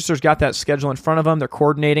purchaser's got that schedule in front of them. They're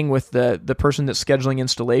coordinating with the person that's scheduling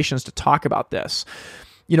installations to talk about this.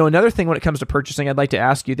 Another thing when it comes to purchasing, I'd like to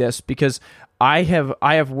ask you this, because I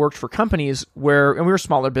have worked for companies where, and we were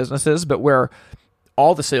smaller businesses, but where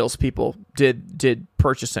all the salespeople did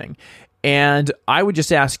purchasing. And I would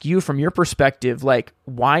just ask you, from your perspective,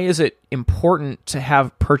 why is it important to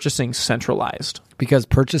have purchasing centralized? Because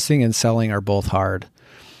purchasing and selling are both hard,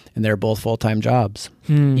 and they're both full-time jobs.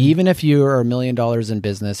 Even if you are $1 million in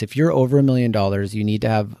business, if you're over $1 million, you need to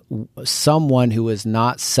have someone who is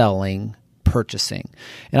not selling purchasing.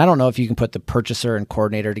 And I don't know if you can put the purchaser and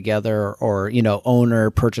coordinator together, or owner,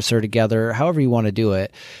 purchaser together, however you want to do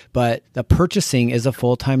it. But the purchasing is a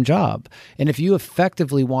full-time job. And if you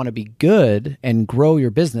effectively want to be good and grow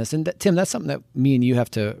your business, and Tim, that's something that me and you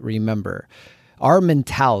have to remember. Our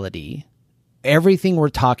mentality, everything we're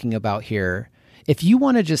talking about here, if you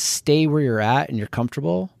want to just stay where you're at and you're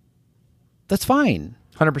comfortable, that's fine.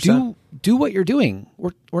 100%. Do what you're doing.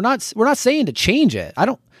 We're not saying to change it.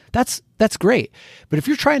 That's great. But if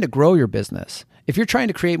you're trying to grow your business, if you're trying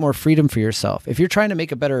to create more freedom for yourself, if you're trying to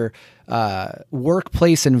make a better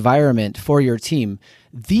workplace environment for your team,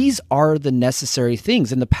 these are the necessary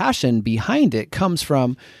things. And the passion behind it comes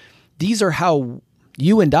from, these are how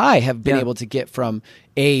you and I have been able to get from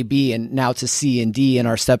A, B, and now to C and D in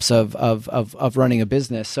our steps of running a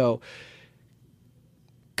business. So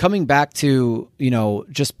coming back to,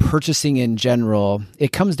 just purchasing in general,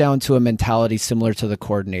 it comes down to a mentality similar to the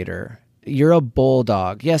coordinator. You're a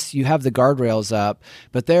bulldog. Yes, you have the guardrails up,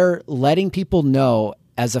 but they're letting people know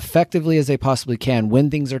as effectively as they possibly can when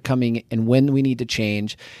things are coming and when we need to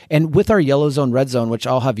change. And with our yellow zone, red zone, which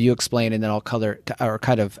I'll have you explain and then I'll color or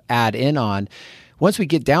kind of add in on, once we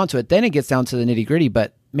get down to it, then it gets down to the nitty gritty.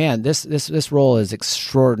 But man, this role is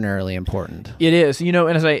extraordinarily important. It is, and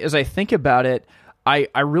as I think about it,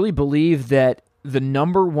 I really believe that the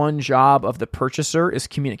number one job of the purchaser is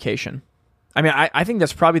communication. I mean, I think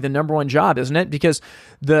that's probably the number one job, isn't it? Because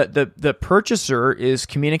the purchaser is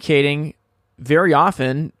communicating very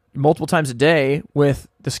often, multiple times a day with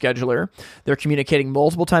the scheduler. They're communicating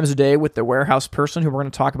multiple times a day with the warehouse person who we're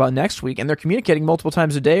going to talk about next week. And they're communicating multiple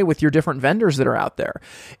times a day with your different vendors that are out there.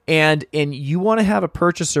 And you want to have a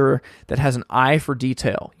purchaser that has an eye for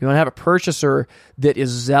detail. You want to have a purchaser that is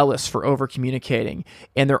zealous for over communicating.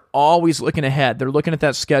 And they're always looking ahead. They're looking at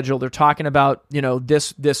that schedule. They're talking about,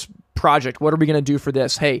 this project. What are we going to do for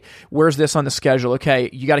this? Hey, where's this on the schedule? Okay,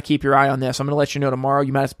 you got to keep your eye on this. I'm going to let you know tomorrow.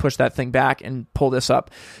 You might have to push that thing back and pull this up.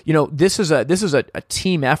 This is a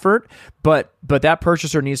team effort, but that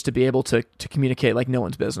purchaser needs to be able to communicate like no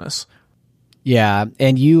one's business. Yeah,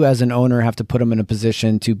 and you as an owner have to put them in a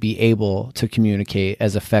position to be able to communicate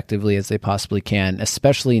as effectively as they possibly can,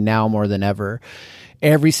 especially now more than ever.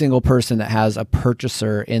 Every single person that has a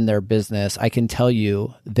purchaser in their business, I can tell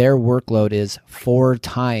you their workload is 4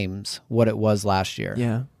 times what it was last year.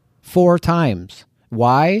 Yeah. 4 times.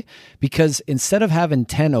 Why? Because instead of having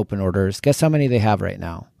 10 open orders, guess how many they have right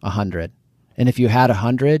now? 100. And if you had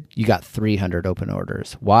 100, you got 300 open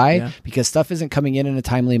orders. Why? Yeah. Because stuff isn't coming in a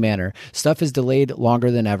timely manner. Stuff is delayed longer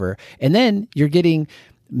than ever. And then you're getting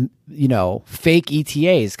fake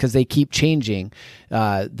ETAs because they keep changing.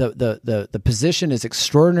 The position is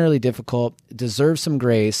extraordinarily difficult, deserves some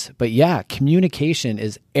grace, but yeah, communication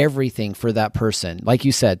is everything for that person. Like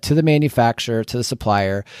you said, to the manufacturer, to the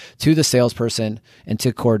supplier, to the salesperson, and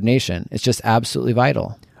to coordination. It's just absolutely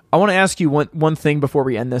vital. I want to ask you one thing before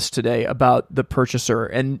we end this today about the purchaser,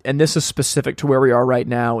 and this is specific to where we are right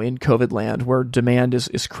now in COVID land, where demand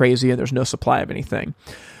is crazy and there's no supply of anything.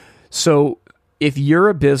 So if you're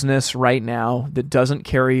a business right now that doesn't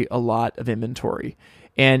carry a lot of inventory,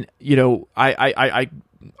 and I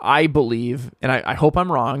believe, and I hope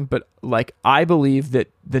I'm wrong, but I believe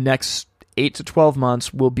that the next 8 to 12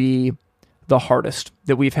 months will be the hardest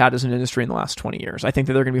that we've had as an industry in the last 20 years. I think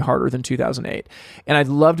that they're going to be harder than 2008. And I'd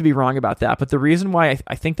love to be wrong about that. But the reason why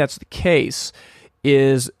I think that's the case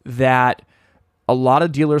is that a lot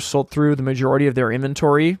of dealers sold through the majority of their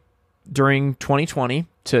inventory during 2020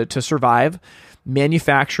 to survive.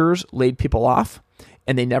 Manufacturers laid people off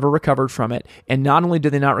and they never recovered from it. And not only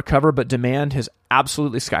did they not recover, but demand has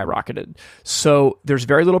absolutely skyrocketed. So there's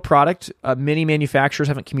very little product. Many manufacturers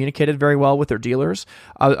haven't communicated very well with their dealers.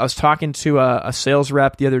 I was talking to a sales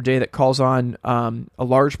rep the other day that calls on a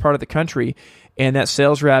large part of the country, and that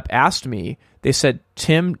sales rep asked me, they said,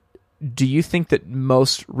 "Tim, do you think that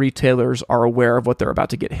most retailers are aware of what they're about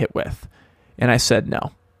to get hit with?" And I said,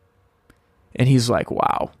 "No." And he's like,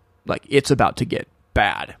 "Wow, it's about to get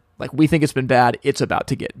bad. We think it's been bad. It's about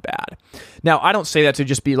to get bad." Now, I don't say that to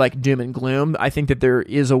just be doom and gloom. I think that there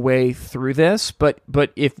is a way through this. But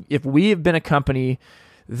if we have been a company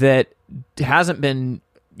that hasn't been,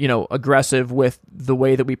 aggressive with the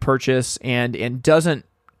way that we purchase and doesn't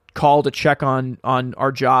call to check on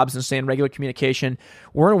our jobs and stay in regular communication,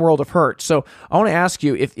 we're in a world of hurt. So I want to ask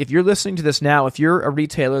you, if you're listening to this now, if you're a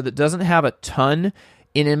retailer that doesn't have a ton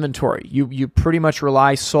in inventory, you pretty much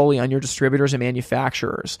rely solely on your distributors and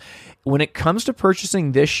manufacturers. When it comes to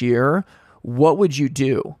purchasing this year, what would you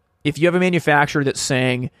do? If you have a manufacturer that's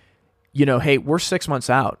saying, hey, we're 6 months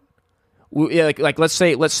out. Let's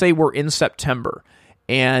say we're in September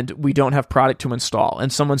and we don't have product to install,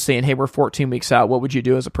 and someone's saying, hey, we're 14 weeks out. What would you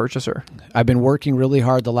do as a purchaser? I've been working really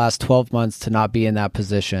hard the last 12 months to not be in that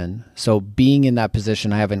position. So being in that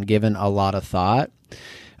position, I haven't given a lot of thought.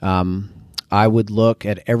 I would look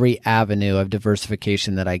at every avenue of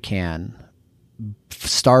diversification that I can,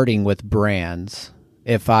 starting with brands.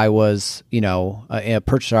 If I was, a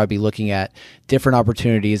purchaser, I'd be looking at different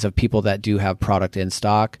opportunities of people that do have product in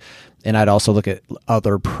stock. And I'd also look at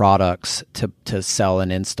other products to sell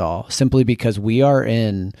and install, simply because we're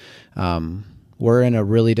in a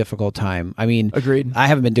really difficult time. I mean, agreed. I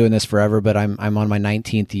haven't been doing this forever, but I'm on my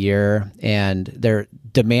 19th year, and their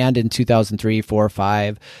demand in 2003, 4,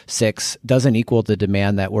 5, 6 doesn't equal the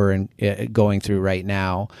demand that we're going through right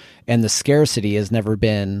now. And the scarcity has never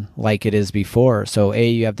been like it is before. So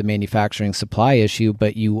you have the manufacturing supply issue,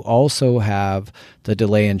 but you also have the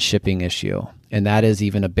delay in shipping issue. And that is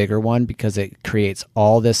even a bigger one because it creates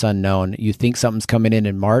all this unknown. You think something's coming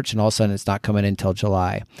in March, and all of a sudden it's not coming in until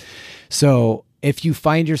July. So if you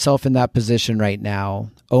find yourself in that position right now,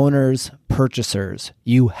 owners, purchasers,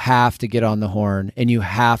 you have to get on the horn and you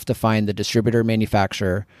have to find the distributor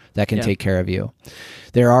manufacturer that can take care of you.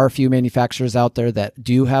 There are a few manufacturers out there that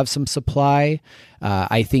do have some supply.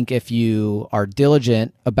 I think if you are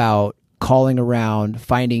diligent about calling around,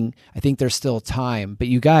 I think there's still time. But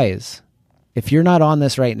you guys, if you're not on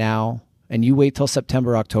this right now, and you wait till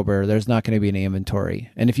September, October, there's not going to be any inventory.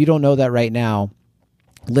 And if you don't know that right now,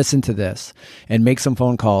 listen to this and make some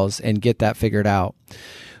phone calls and get that figured out.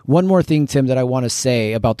 One more thing, Tim, that I want to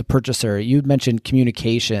say about the purchaser. You mentioned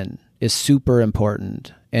communication is super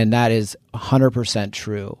important, and that is 100%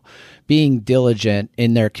 true. Being diligent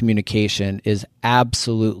in their communication is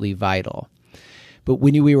absolutely vital. But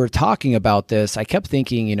when we were talking about this, I kept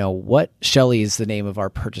thinking, what Shelly is the name of our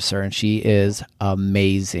purchaser, and she is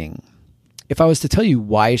amazing. If I was to tell you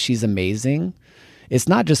why she's amazing, it's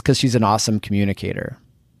not just because she's an awesome communicator.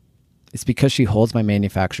 It's because she holds my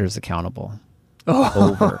manufacturers accountable.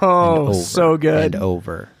 Over and over so good. and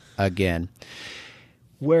over again.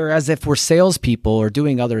 Whereas if we're salespeople or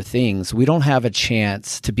doing other things, we don't have a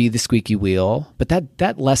chance to be the squeaky wheel, but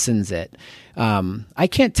that lessens it. I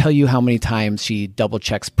can't tell you how many times she double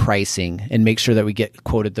checks pricing and makes sure that we get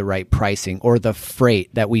quoted the right pricing, or the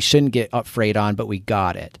freight that we shouldn't get up freight on, but we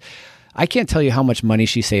got it. I can't tell you how much money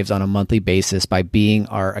she saves on a monthly basis by being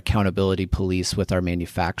our accountability police with our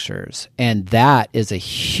manufacturers. And that is a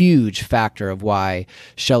huge factor of why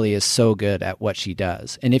Shelly is so good at what she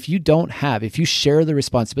does. And if you share the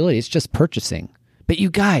responsibility, it's just purchasing. But you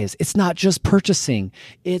guys, it's not just purchasing.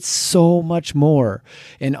 It's so much more.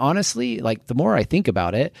 And honestly, the more I think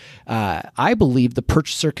about it, I believe the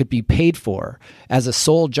purchaser could be paid for as a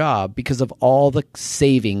sole job because of all the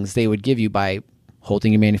savings they would give you by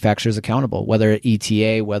holding your manufacturers accountable, whether at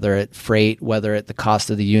ETA, whether at freight, whether at the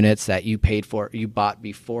cost of the units that you paid for, you bought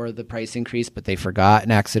before the price increase, but they forgot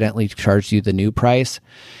and accidentally charged you the new price.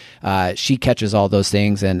 She catches all those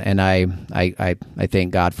things, and I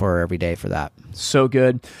thank God for her every day for that. So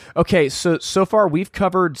good. Okay, so far we've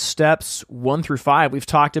covered steps 1 through 5. We've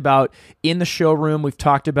talked about in the showroom. We've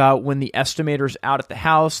talked about when the estimator's out at the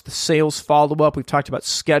house, the sales follow-up. We've talked about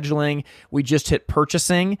scheduling. We just hit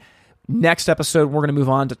purchasing. Next episode, we're going to move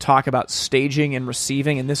on to talk about staging and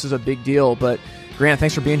receiving, and this is a big deal. But Grant,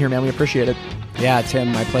 thanks for being here, man. We appreciate it. Yeah,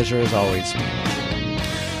 Tim, my pleasure as always.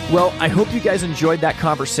 Well, I hope you guys enjoyed that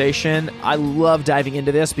conversation. I love diving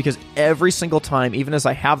into this because every single time, even as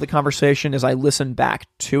I have the conversation, as I listen back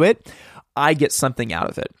to it, I get something out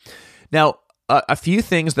of it. Now, a few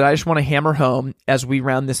things that I just want to hammer home as we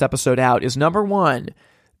round this episode out is, number one,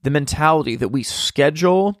 the mentality that we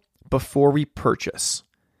schedule before we purchase.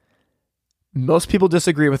 Most people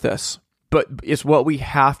disagree with this, but it's what we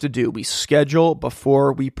have to do. We schedule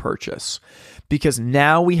before we purchase because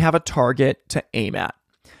now we have a target to aim at.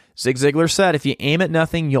 Zig Ziglar said, if you aim at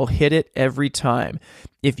nothing, you'll hit it every time.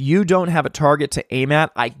 If you don't have a target to aim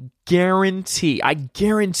at, I guarantee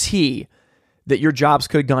that your jobs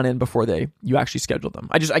could have gone in before you actually scheduled them.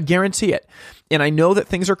 I guarantee it. And I know that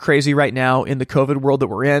things are crazy right now in the COVID world that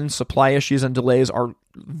we're in. Supply issues and delays are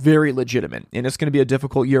very legitimate, and it's going to be a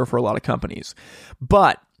difficult year for a lot of companies.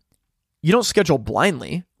 But you don't schedule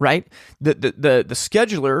blindly, right? The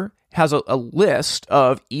scheduler has a list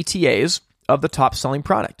of ETAs of the top selling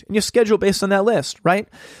product, and you schedule based on that list, right?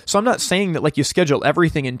 So I'm not saying that you schedule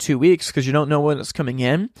everything in 2 weeks because you don't know when it's coming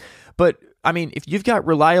in, but if you've got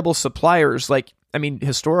reliable suppliers,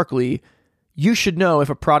 historically, you should know if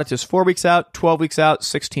a product is 4 weeks out, 12 weeks out,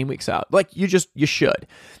 16 weeks out. You should.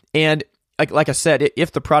 And like I said,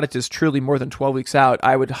 if the product is truly more than 12 weeks out,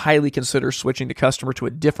 I would highly consider switching the customer to a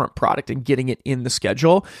different product and getting it in the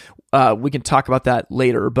schedule. We can talk about that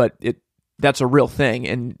later, but that's a real thing,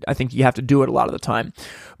 and I think you have to do it a lot of the time.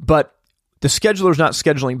 But the scheduler's not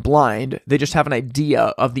scheduling blind. They just have an idea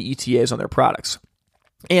of the ETAs on their products.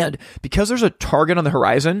 And because there's a target on the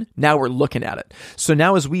horizon, now we're looking at it. So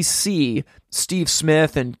now as we see Steve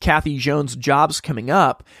Smith and Kathy Jones' jobs coming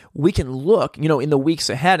up, we can look, in the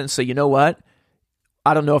weeks ahead and say, you know what?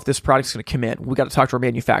 I don't know if this product's going to come in. We got to talk to our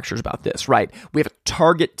manufacturers about this, right? We have a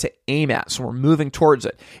target to aim at, so we're moving towards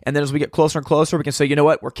it. And then as we get closer and closer, we can say, you know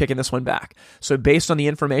what? We're kicking this one back. So based on the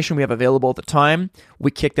information we have available at the time, we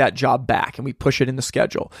kick that job back and we push it in the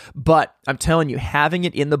schedule. But I'm telling you, having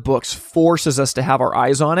it in the books forces us to have our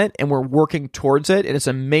eyes on it, and we're working towards it. And it's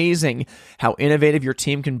amazing how innovative your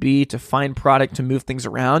team can be to find product, to move things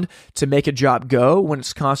around, to make a job go when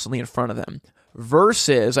it's constantly in front of them.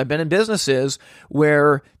 Versus, I've been in businesses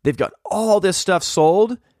where they've got all this stuff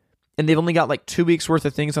sold and they've only got 2 weeks worth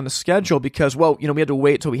of things on the schedule because, we had to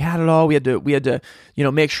wait till we had it all. We had to,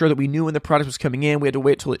 make sure that we knew when the product was coming in. We had to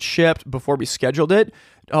wait till it shipped before we scheduled it.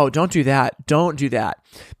 Oh, don't do that. Don't do that.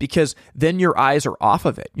 Because then your eyes are off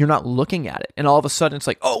of it. You're not looking at it. And all of a sudden it's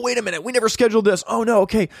oh, wait a minute. We never scheduled this. Oh no.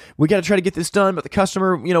 Okay. We got to try to get this done. But the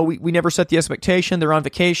customer, we never set the expectation. They're on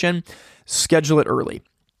vacation. Schedule it early.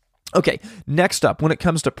 Okay, next up, when it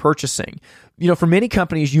comes to purchasing, for many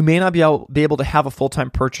companies, you may not be able to have a full-time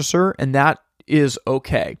purchaser, and that is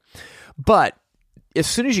okay. But as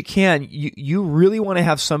soon as you can, you really want to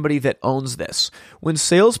have somebody that owns this. When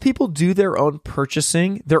salespeople do their own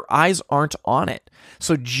purchasing, their eyes aren't on it.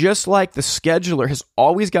 So just like the scheduler has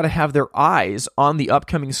always got to have their eyes on the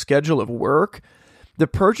upcoming schedule of work, the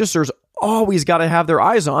purchasers always got to have their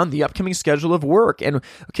eyes on the upcoming schedule of work. And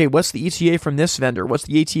okay, what's the ETA from this vendor? What's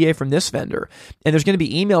the ETA from this vendor? And there's going to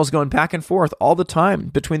be emails going back and forth all the time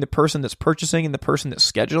between the person that's purchasing and the person that's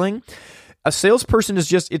scheduling. A salesperson is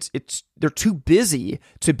just, they're too busy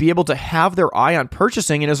to be able to have their eye on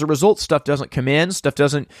purchasing. And as a result, stuff doesn't come in, stuff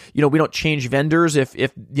doesn't, we don't change vendors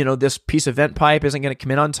if this piece of vent pipe isn't going to come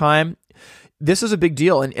in on time. This is a big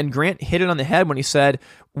deal. And Grant hit it on the head when he said,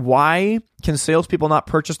 why can salespeople not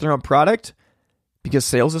purchase their own product? Because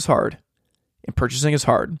sales is hard and purchasing is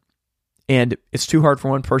hard. And it's too hard for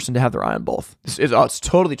one person to have their eye on both. It's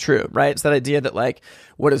totally true, right? It's that idea that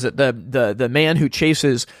what is it? The man who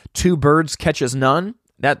chases two birds catches none.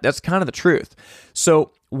 That's kind of the truth.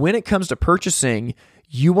 So when it comes to purchasing,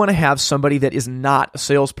 you want to have somebody that is not a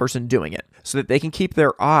salesperson doing it so that they can keep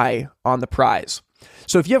their eye on the prize.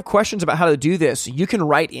 So if you have questions about how to do this, you can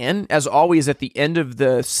write in. As always, at the end of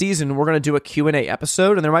the season, we're going to do a Q&A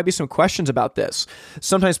episode, and there might be some questions about this.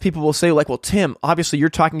 Sometimes people will say, well, Tim, obviously you're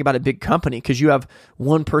talking about a big company because you have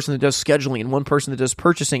one person that does scheduling and one person that does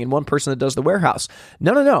purchasing and one person that does the warehouse.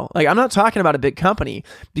 No. I'm not talking about a big company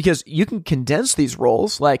because you can condense these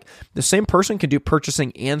roles. The same person can do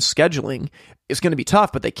purchasing and scheduling. It's going to be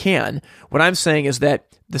tough, but they can. What I'm saying is that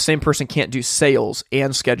the same person can't do sales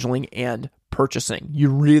and scheduling and purchasing. You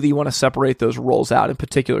really want to separate those roles out. In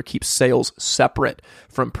particular, keep sales separate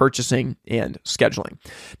from purchasing and scheduling.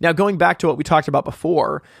 Now, going back to what we talked about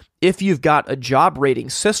before, if you've got a job rating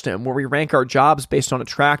system where we rank our jobs based on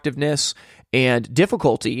attractiveness and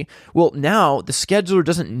difficulty, well, now the scheduler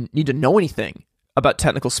doesn't need to know anything about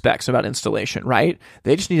technical specs, about installation, right?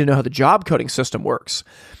 They just need to know how the job coding system works.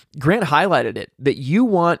 Grant highlighted it, that you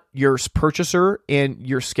want your purchaser and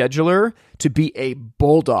your scheduler to be a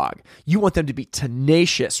bulldog. You want them to be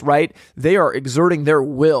tenacious, right? They are exerting their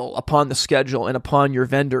will upon the schedule and upon your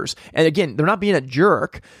vendors. And again, they're not being a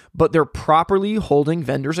jerk, but they're properly holding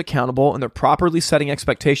vendors accountable and they're properly setting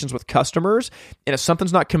expectations with customers. And if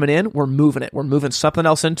something's not coming in, we're moving it. We're moving something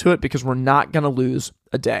else into it because we're not going to lose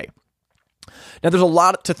a day. Now, there's a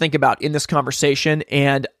lot to think about in this conversation,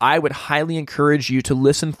 and I would highly encourage you to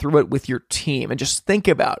listen through it with your team and just think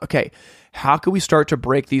about, okay, how can we start to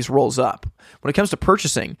break these roles up? When it comes to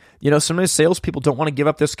purchasing, sometimes salespeople don't want to give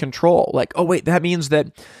up this control. Oh, wait, that means that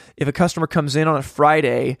if a customer comes in on a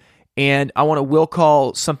Friday and I want to will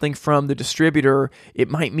call something from the distributor, it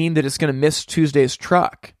might mean that it's going to miss Tuesday's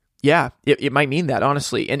truck. Yeah, it might mean that,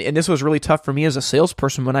 honestly. And this was really tough for me as a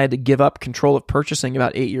salesperson when I had to give up control of purchasing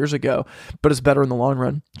about 8 years ago, but it's better in the long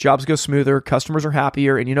run. Jobs go smoother, customers are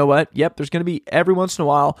happier, and you know what? Yep, there's going to be every once in a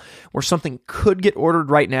while where something could get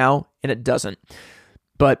ordered right now and it doesn't.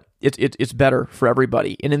 But it's better for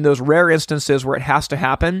everybody. And in those rare instances where it has to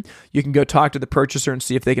happen, you can go talk to the purchaser and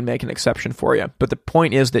see if they can make an exception for you. But the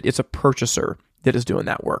point is that it's a purchaser that is doing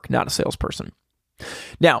that work, not a salesperson.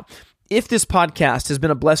 Now, if this podcast has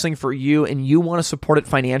been a blessing for you and you want to support it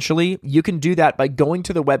financially, you can do that by going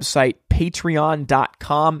to the website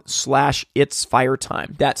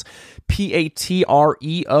patreon.com/itsfiretime. That's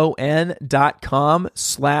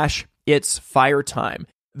patreon.com/itsfiretime.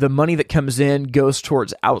 The money that comes in goes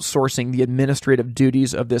towards outsourcing the administrative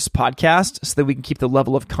duties of this podcast so that we can keep the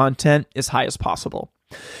level of content as high as possible.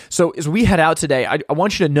 So as we head out today, I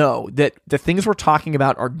want you to know that the things we're talking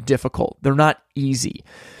about are difficult. They're not easy.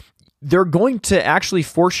 They're going to actually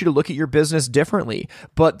force you to look at your business differently.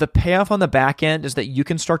 But the payoff on the back end is that you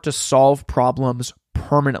can start to solve problems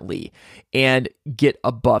permanently and get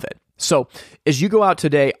above it. So as you go out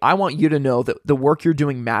today, I want you to know that the work you're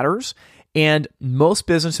doing matters. And most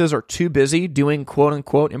businesses are too busy doing quote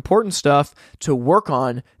unquote important stuff to work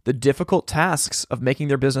on the difficult tasks of making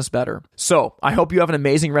their business better. So I hope you have an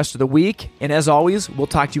amazing rest of the week. And as always, we'll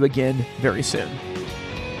talk to you again very soon.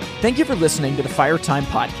 Thank you for listening to the FireTime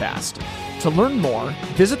Podcast. To learn more,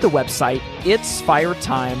 visit the website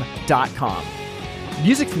itsfiretime.com.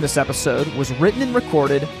 Music from this episode was written and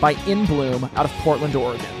recorded by In Bloom out of Portland,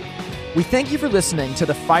 Oregon. We thank you for listening to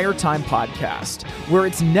the FireTime Podcast, where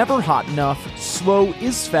it's never hot enough, slow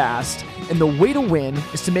is fast, and the way to win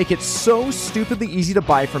is to make it so stupidly easy to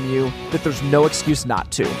buy from you that there's no excuse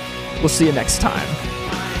not to. We'll see you next time.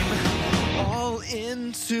 I'm all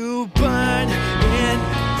into